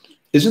chewing.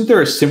 Isn't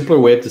there a simpler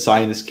way of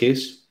deciding this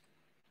case?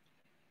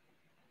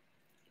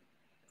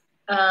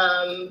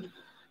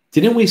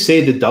 Didn't we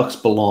say the ducks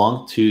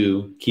belong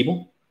to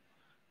Keeble?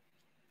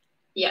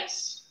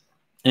 Yes.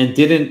 And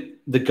didn't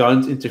the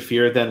guns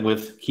interfere then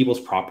with Keeble's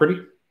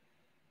property?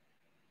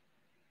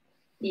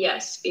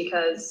 Yes,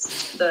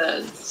 because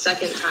the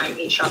second time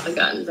he shot the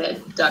gun, the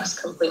ducks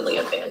completely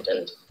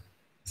abandoned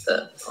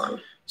the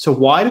pond. So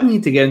why do we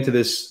need to get into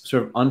this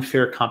sort of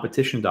unfair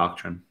competition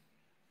doctrine?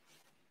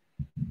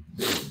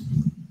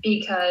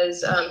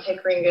 Because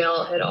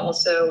Hickeringill had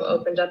also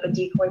opened up a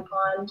decoy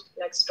pond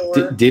next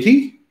door. Did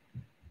he?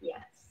 Yes.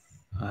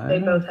 They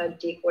both had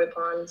decoy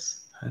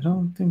ponds. I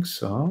don't think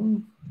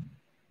so.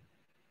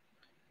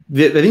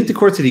 I think the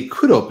court said he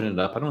could open it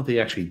up. I don't think he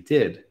actually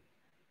did.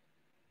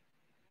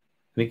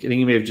 I think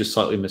you may have just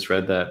slightly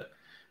misread that.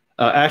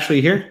 Ashley,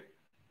 here?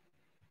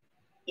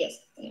 Yes,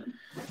 I am.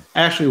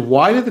 Ashley,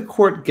 why did the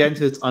court get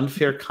into this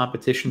unfair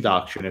competition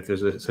doctrine if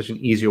there's such an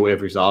easier way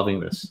of resolving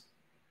this?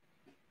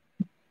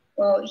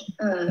 Well,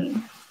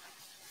 the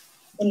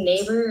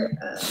neighbor,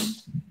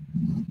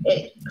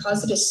 it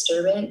caused a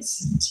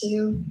disturbance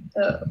to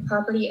the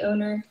property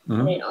owner,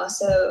 and it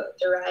also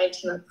derived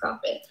him a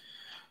profit.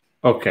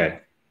 Okay.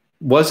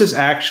 Was this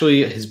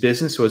actually his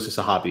business, or was this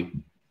a hobby,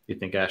 do you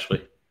think,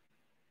 Ashley?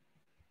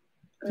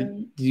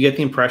 Did you get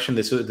the impression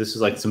this is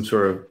like some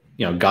sort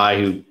of guy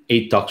who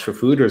ate ducks for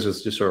food, or is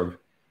this just sort of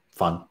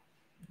fun?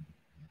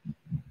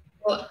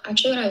 Well,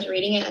 actually, when I was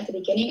reading it at the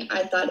beginning,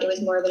 I thought it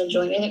was more of an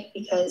enjoyment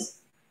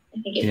because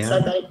I think it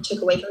said that it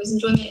took away from his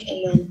enjoyment,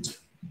 and then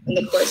when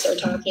the court started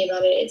talking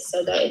about it, it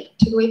said that it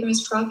took away from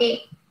his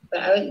profit. But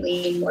I would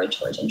lean more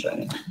towards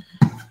enjoyment.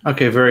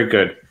 Okay, very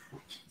good.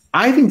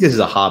 I think this is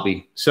a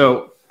hobby.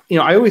 So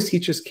I always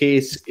teach this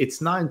case.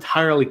 It's not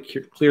entirely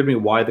clear to me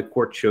why the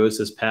court chose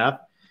this path.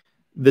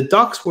 The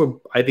ducks were,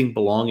 I think,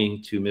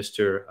 belonging to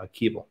Mr.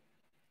 Keeble.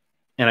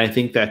 And I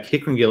think that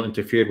Hickeringill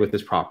interfered with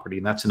his property,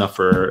 and that's enough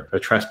for a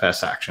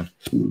trespass action,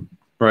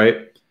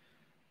 right?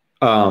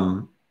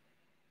 But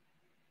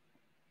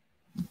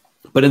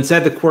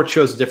instead, the court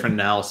chose a different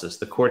analysis.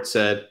 The court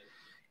said,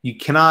 you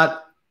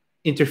cannot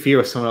interfere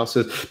with someone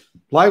else's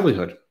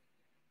livelihood.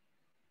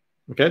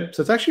 Okay?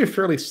 So it's actually a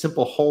fairly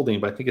simple holding,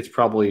 but I think it's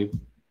probably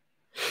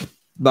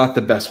not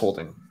the best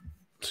holding.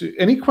 So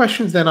any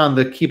questions then on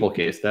the Keeble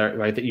case,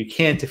 that you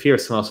can't interfere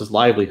with someone else's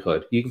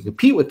livelihood? You can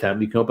compete with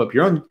them. You can open up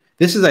your own.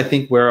 This is, I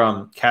think,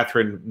 where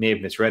Catherine may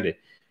have misread it.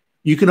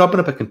 You can open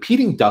up a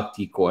competing duck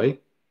decoy,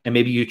 and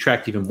maybe you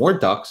attract even more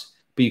ducks,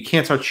 but you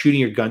can't start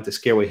shooting your gun to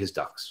scare away his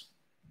ducks.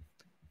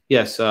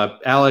 Yes,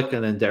 Alec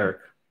and then Derek.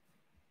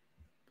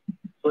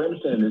 So I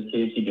understand in this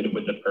case he did it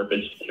with the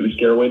purpose to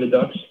scare away the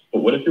ducks, but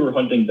what if you were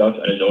hunting ducks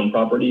on his own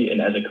property and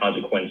as a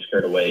consequence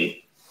scared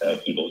away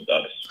Keeble's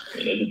ducks? I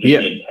mean, is it just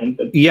the intent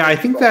that I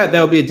think that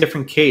would be a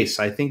different case.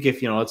 I think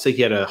if, let's say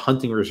he had a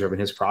hunting reserve in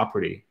his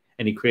property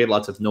and he created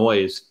lots of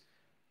noise,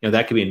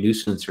 that could be a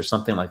nuisance or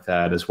something like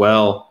that as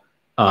well,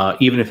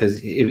 even if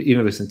his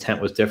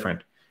intent was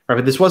different. Right,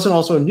 but this wasn't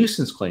also a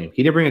nuisance claim.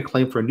 He didn't bring a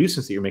claim for a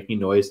nuisance that you're making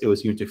noise. It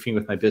was you interfering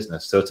with my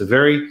business. So it's a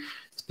very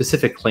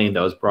specific claim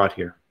that was brought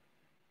here.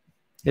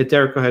 Yeah,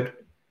 Derek, go ahead.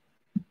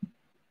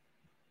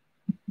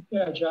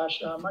 Yeah,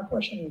 Josh, my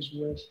question is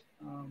with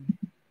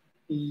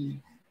the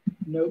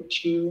note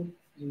 2,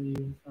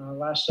 the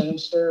last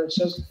sentence there. It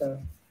says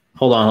that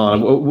Hold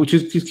on.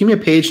 Just give me a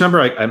page number.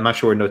 I'm not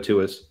sure where note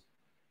 2 is.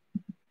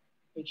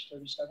 Page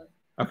 37.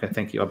 Okay,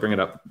 thank you. I'll bring it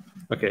up.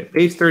 Okay,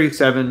 page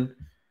 37,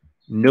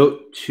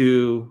 note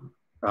 2,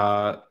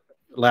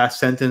 last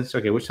sentence.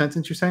 Okay, which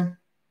sentence you're saying?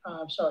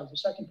 I'm sorry, the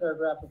second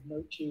paragraph of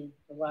note 2,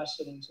 the last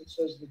sentence. It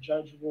says the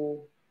judge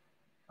ruled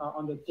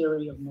on the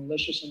theory of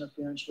malicious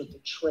interference with the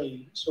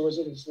trade. So was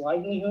it his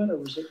livelihood or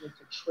was it with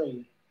the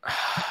trade?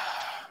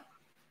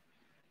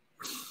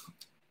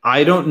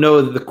 I don't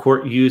know that the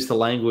court used the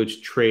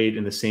language trade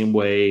in the same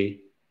way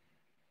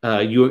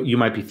you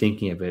might be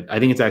thinking of it. I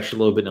think it's actually a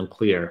little bit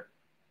unclear.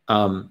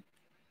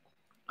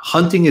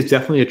 Hunting is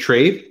definitely a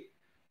trade,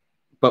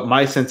 but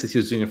my sense is he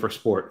was doing it for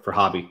sport, for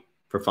hobby,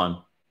 for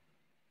fun.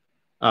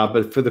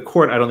 But for the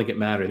court, I don't think it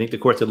mattered. I think the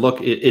court said, look,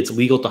 it's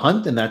legal to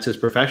hunt, and that's his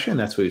profession.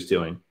 That's what he's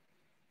doing.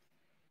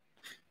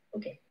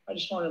 Okay. I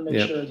just wanted to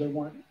make sure they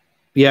weren't.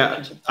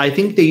 Yeah, I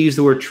think they use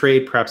the word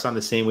trade perhaps not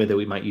the same way that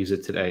we might use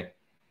it today.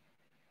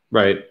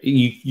 Right.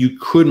 You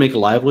could make a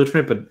livelihood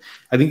from it, but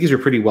I think these are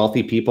pretty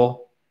wealthy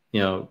people.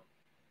 You know,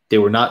 they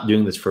were not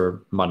doing this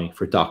for money,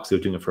 for ducks. They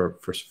were doing it for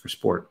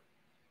sport.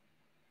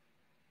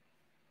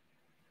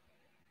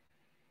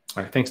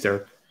 All right. Thanks,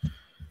 Derek.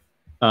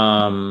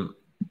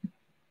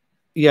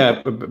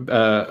 Yeah,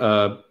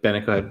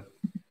 Bennett, go ahead.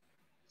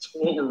 So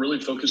what we're really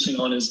focusing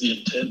on is the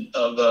intent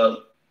of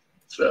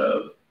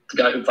the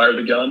guy who fired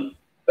the gun.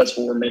 That's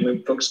what we're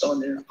mainly focused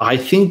on here. I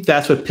think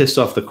that's what pissed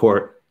off the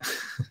court.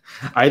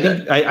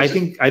 I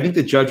think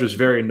the judge was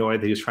very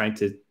annoyed that he was trying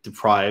to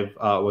deprive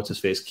what's his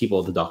face Keeble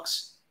of the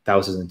ducks. That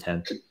was his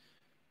intent.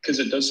 Because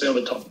it does say on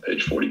the top of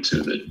page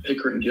 42 that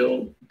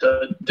Hickeringill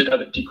did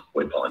have a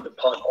decoy pond at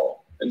Pond Hall.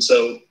 And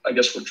so I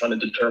guess we're trying to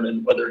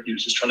determine whether he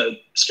was just trying to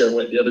scare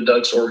away the other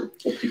ducks or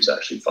if he was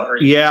actually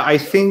firing. Yeah, I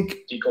think.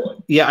 Decoy.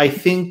 Yeah, I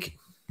think.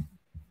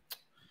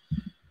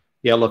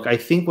 Yeah, look, I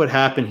think what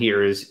happened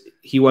here is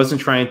he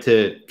wasn't trying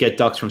to get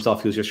ducks for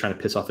himself. He was just trying to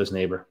piss off his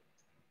neighbor.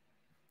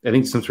 I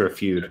think some sort of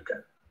feud.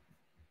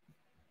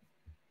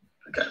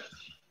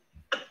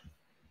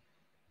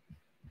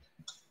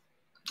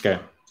 Okay.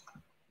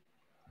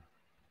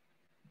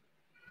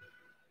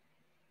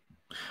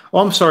 Oh,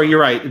 I'm sorry. You're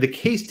right. The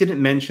case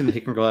didn't mention the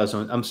Hickeringill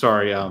zone. I'm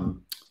sorry,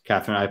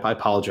 Catherine. I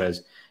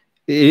apologize.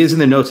 It is in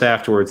the notes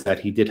afterwards that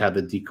he did have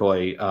the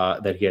decoy,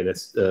 that he had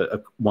this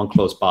one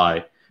close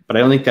by, but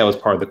I don't think that was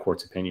part of the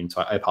court's opinion.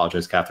 So I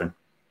apologize, Catherine.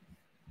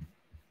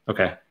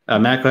 Okay,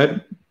 Matt, go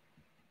ahead.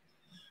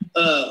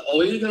 Are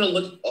we looking at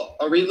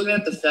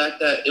the fact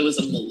that it was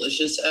a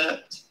malicious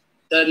act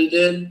that he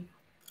did?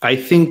 I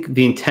think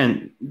the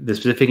intent, the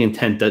specific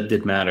intent,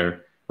 did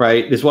matter.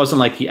 Right? This wasn't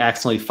like he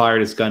accidentally fired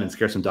his gun and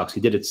scared some ducks.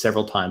 He did it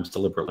several times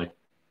deliberately.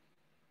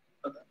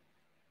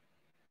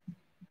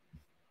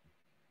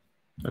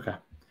 Okay.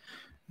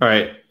 All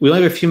right. We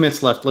only have a few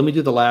minutes left. Let me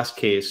do the last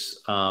case.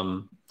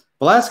 The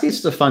last case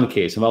is a fun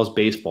case. It involves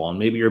baseball. And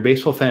maybe you're a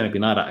baseball fan. Maybe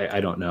not.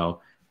 I don't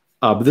know.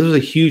 But this was a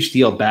huge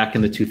deal back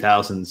in the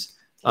 2000s.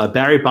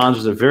 Barry Bonds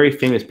was a very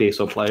famous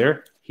baseball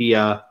player. He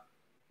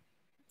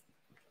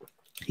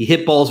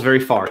hit balls very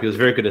far. He was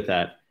very good at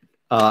that.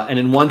 And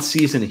in one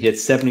season, he hit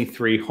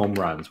 73 home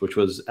runs, which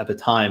was at the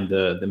time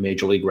the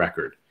major league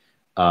record.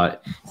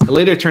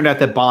 Later, it turned out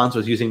that Bonds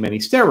was using many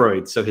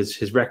steroids, so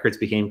his records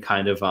became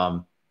kind of,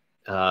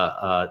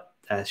 shall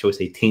we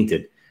say,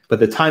 tainted.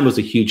 But at the time, it was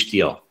a huge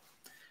deal.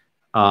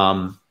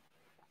 So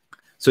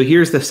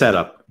here's the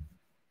setup.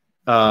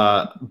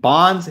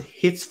 Bonds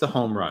hits the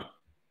home run,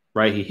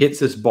 right? He hits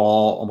this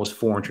ball almost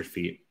 400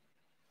 feet.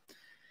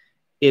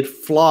 It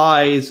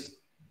flies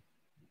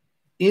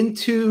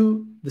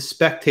into the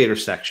spectator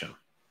section.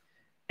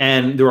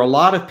 And there were a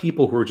lot of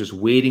people who were just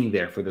waiting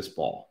there for this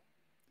ball.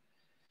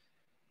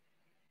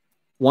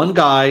 One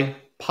guy,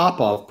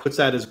 Popov, puts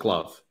out his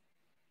glove.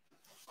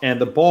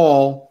 And the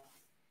ball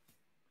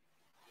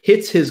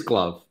hits his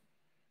glove.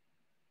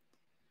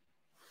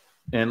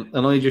 And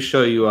let me just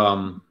show you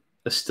a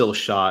still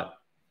shot.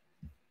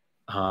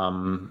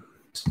 Screen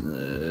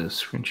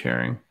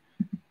sharing.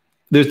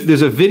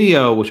 There's a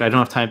video, which I don't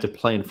have time to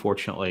play,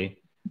 unfortunately.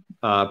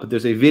 But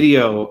there's a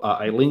video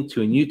I linked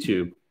to on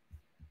YouTube.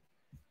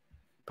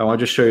 But I want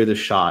to just show you the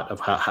shot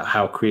of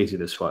how crazy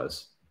this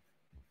was.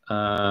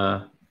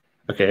 Okay,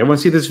 everyone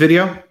see this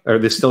video? Or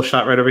this still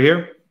shot right over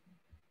here?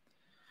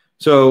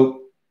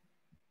 So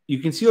you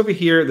can see over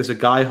here, there's a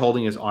guy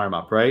holding his arm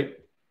up, right?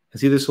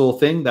 And see this little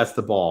thing? That's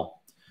the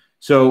ball.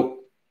 So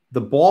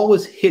the ball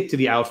was hit to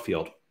the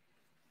outfield.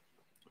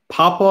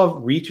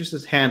 Popov reaches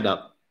his hand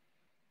up,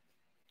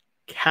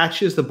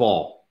 catches the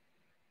ball.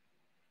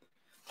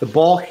 The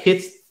ball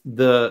hits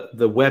the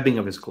webbing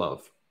of his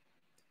glove.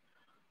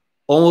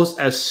 Almost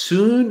as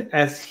soon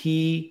as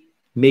he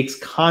makes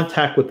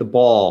contact with the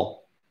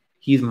ball,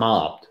 he's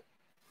mobbed.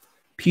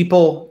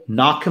 People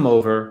knock him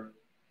over.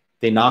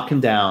 They knock him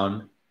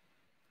down.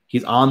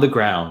 He's on the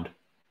ground.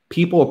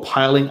 People are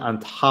piling on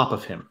top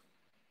of him.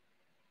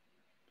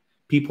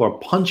 People are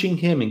punching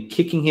him and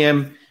kicking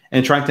him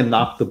and trying to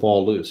knock the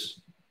ball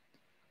loose.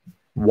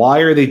 Why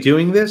are they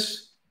doing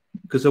this?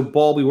 Because the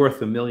ball will be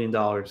worth $1 million.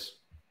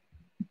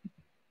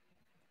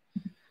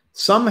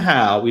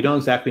 Somehow, we don't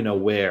exactly know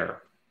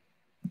where,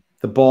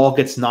 the ball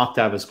gets knocked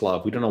out of his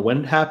glove. We don't know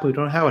when it happened. We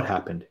don't know how it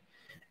happened.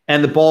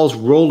 And the ball's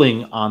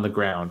rolling on the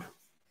ground.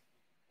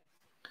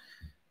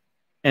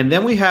 And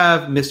then we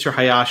have Mr.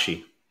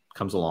 Hayashi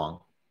comes along.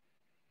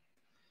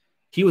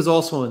 He was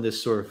also in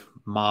this sort of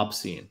mob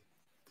scene.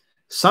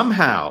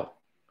 Somehow,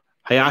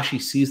 Hayashi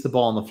sees the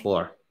ball on the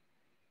floor.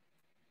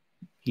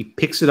 He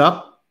picks it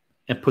up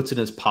and puts it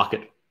in his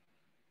pocket.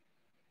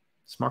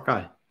 Smart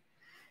guy.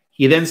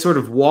 He then sort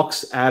of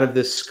walks out of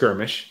this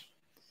skirmish,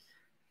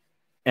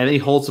 and then he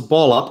holds the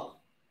ball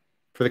up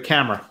for the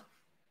camera,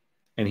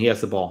 and he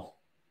has the ball.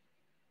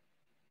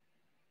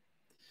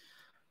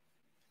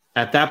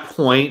 At that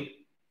point,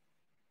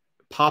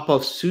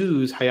 Popov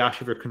sues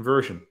Hayashi for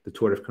conversion, the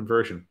tort of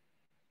conversion.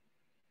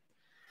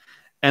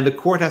 And the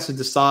court has to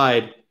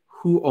decide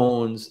who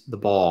owns the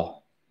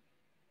ball.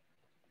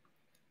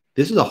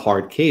 This is a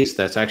hard case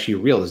that's actually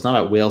real. It's not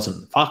about whales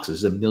and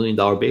foxes. It's $1 million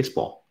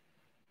baseball.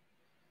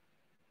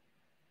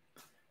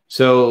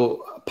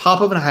 So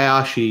Popov and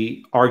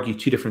Hayashi argue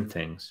two different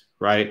things,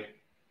 right?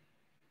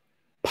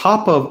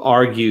 Popov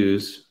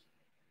argues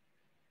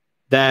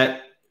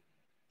that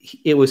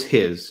it was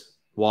his.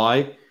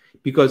 Why?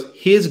 Because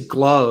his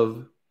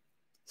glove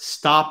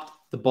stopped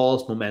the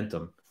ball's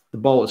momentum. The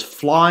ball was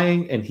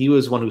flying, and he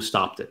was the one who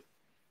stopped it.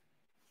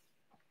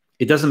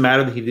 It doesn't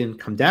matter that he didn't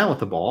come down with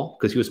the ball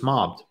because he was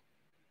mobbed.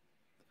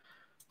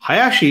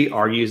 Hayashi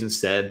argues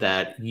instead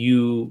that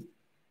you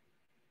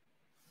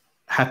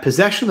have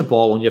possession of the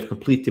ball when you have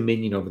complete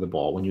dominion over the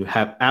ball, when you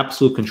have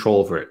absolute control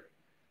over it,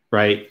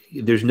 right?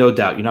 There's no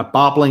doubt. You're not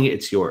bobbling it.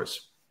 It's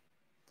yours.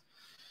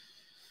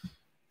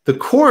 The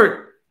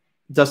court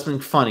does something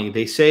funny.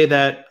 They say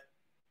that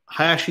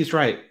Hayashi's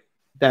right,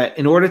 that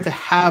in order to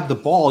have the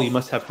ball, you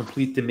must have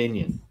complete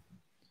dominion.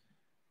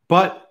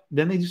 But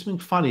then they do something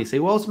funny. They say,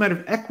 well, it's a matter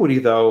of equity,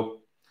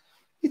 though.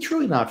 It's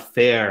really not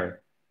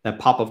fair that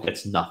Popov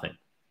gets nothing,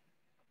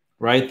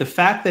 right? The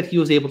fact that he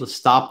was able to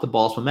stop the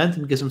ball's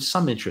momentum gives him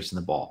some interest in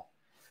the ball.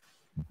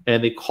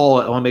 And they call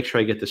it, I want to make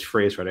sure I get this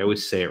phrase right. I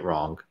always say it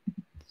wrong.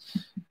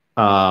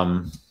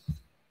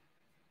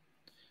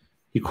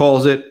 He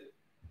calls it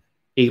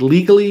a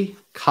legally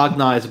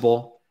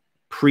cognizable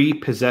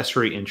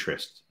pre-possessory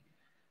interest.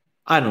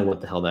 I don't know what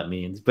the hell that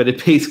means, but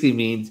it basically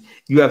means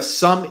you have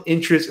some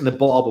interest in the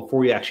ball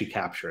before you actually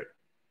capture it.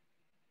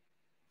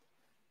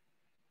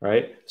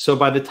 Right? So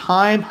by the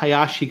time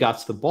Hayashi got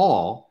to the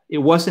ball, it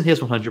wasn't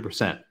his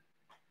 100%.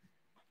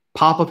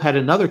 Popov had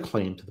another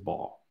claim to the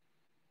ball.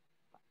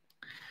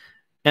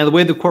 And the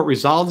way the court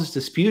resolves this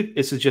dispute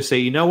is to just say,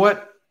 you know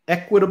what?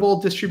 Equitable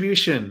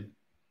distribution.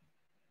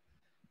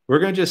 We're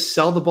going to just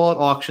sell the ball at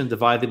auction,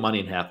 divide the money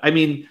in half. I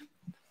mean,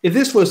 if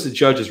this was the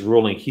judge's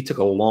ruling, he took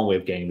a long way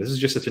of getting. This is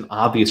just such an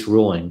obvious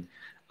ruling.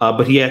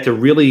 But he had to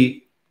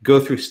really go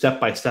through step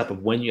by step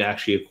of when you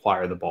actually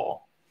acquire the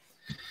ball.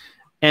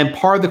 And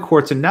part of the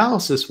court's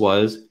analysis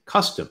was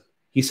custom.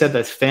 He said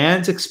that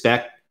fans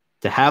expect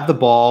to have the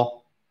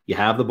ball. You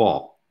have the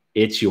ball.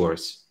 It's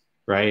yours,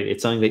 right?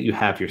 It's something that you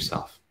have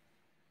yourself.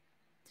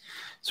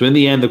 So in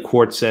the end, the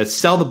court says,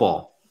 sell the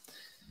ball.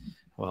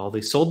 Well,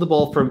 they sold the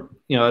ball from,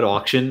 at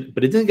auction,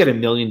 but it didn't get $1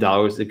 million.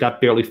 It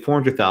got barely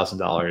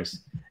 $400,000.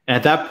 And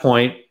at that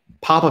point,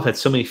 Popov had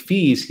so many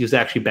fees, he was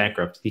actually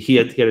bankrupt. He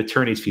had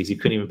attorney's fees. He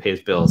couldn't even pay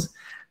his bills.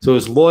 So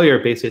his lawyer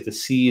basically had to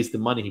seize the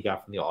money he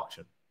got from the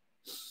auction.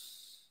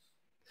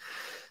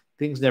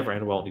 Things never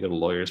end well when you go to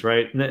lawyers,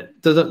 right?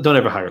 Don't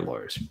ever hire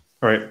lawyers.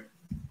 All right.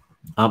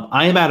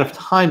 I am out of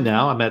time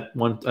now. I'm at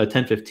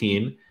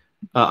 10:15.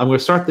 I'm going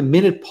to start the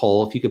minute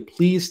poll. If you could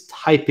please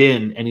type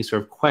in any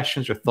sort of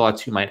questions or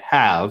thoughts you might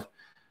have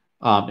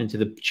into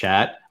the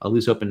chat. I'll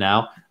leave this open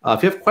now.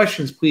 If you have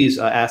questions, please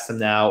ask them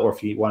now. Or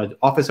if you want to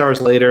office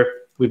hours later,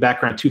 we'll be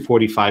back around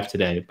 2:45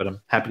 today. But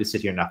I'm happy to sit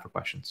here now for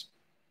questions.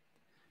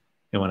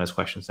 Anyone has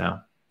questions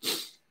now?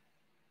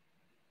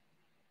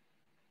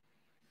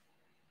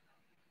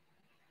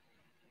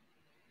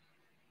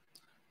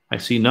 I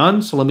see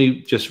none. So let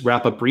me just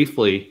wrap up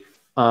briefly.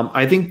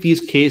 I think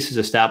these cases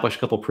establish a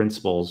couple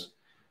principles.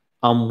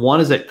 One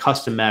is that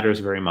custom matters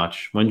very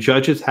much. When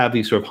judges have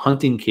these sort of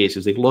hunting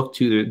cases, they look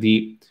to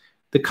the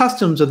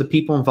customs of the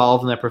people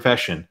involved in that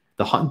profession,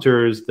 the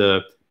hunters,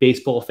 the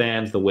baseball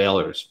fans, the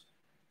whalers.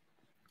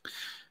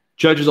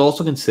 Judges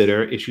also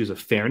consider issues of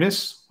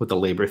fairness with the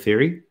labor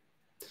theory.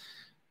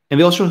 And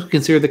they also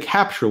consider the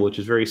capture, which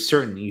is very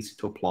certain and easy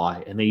to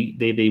apply. And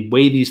they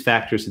weigh these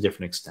factors to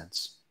different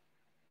extents.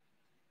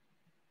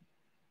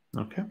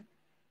 Okay.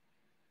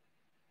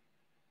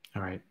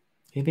 All right.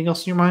 Anything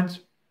else in your minds?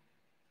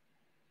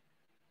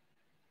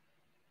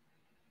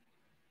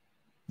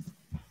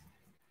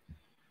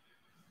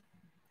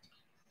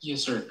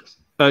 Yes, sir.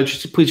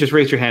 Please just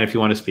raise your hand if you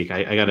want to speak.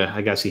 I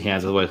gotta see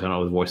hands, otherwise I don't know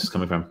where the voice is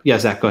coming from. Yeah,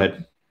 Zach, go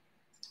ahead.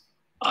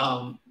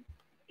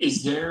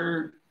 Is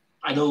there?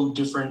 I know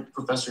different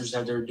professors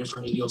have their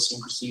different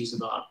idiosyncrasies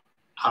about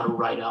how to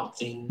write out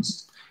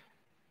things.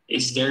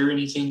 Is there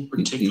anything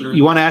particular?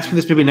 You want to ask me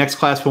this maybe next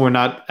class when we're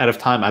not out of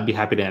time? I'd be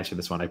happy to answer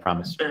this one. I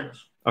promise. Fair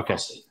enough. Okay. All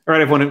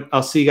right, everyone.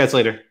 I'll see you guys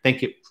later.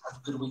 Thank you. Have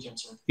a good weekend,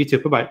 sir. You too.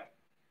 Bye-bye.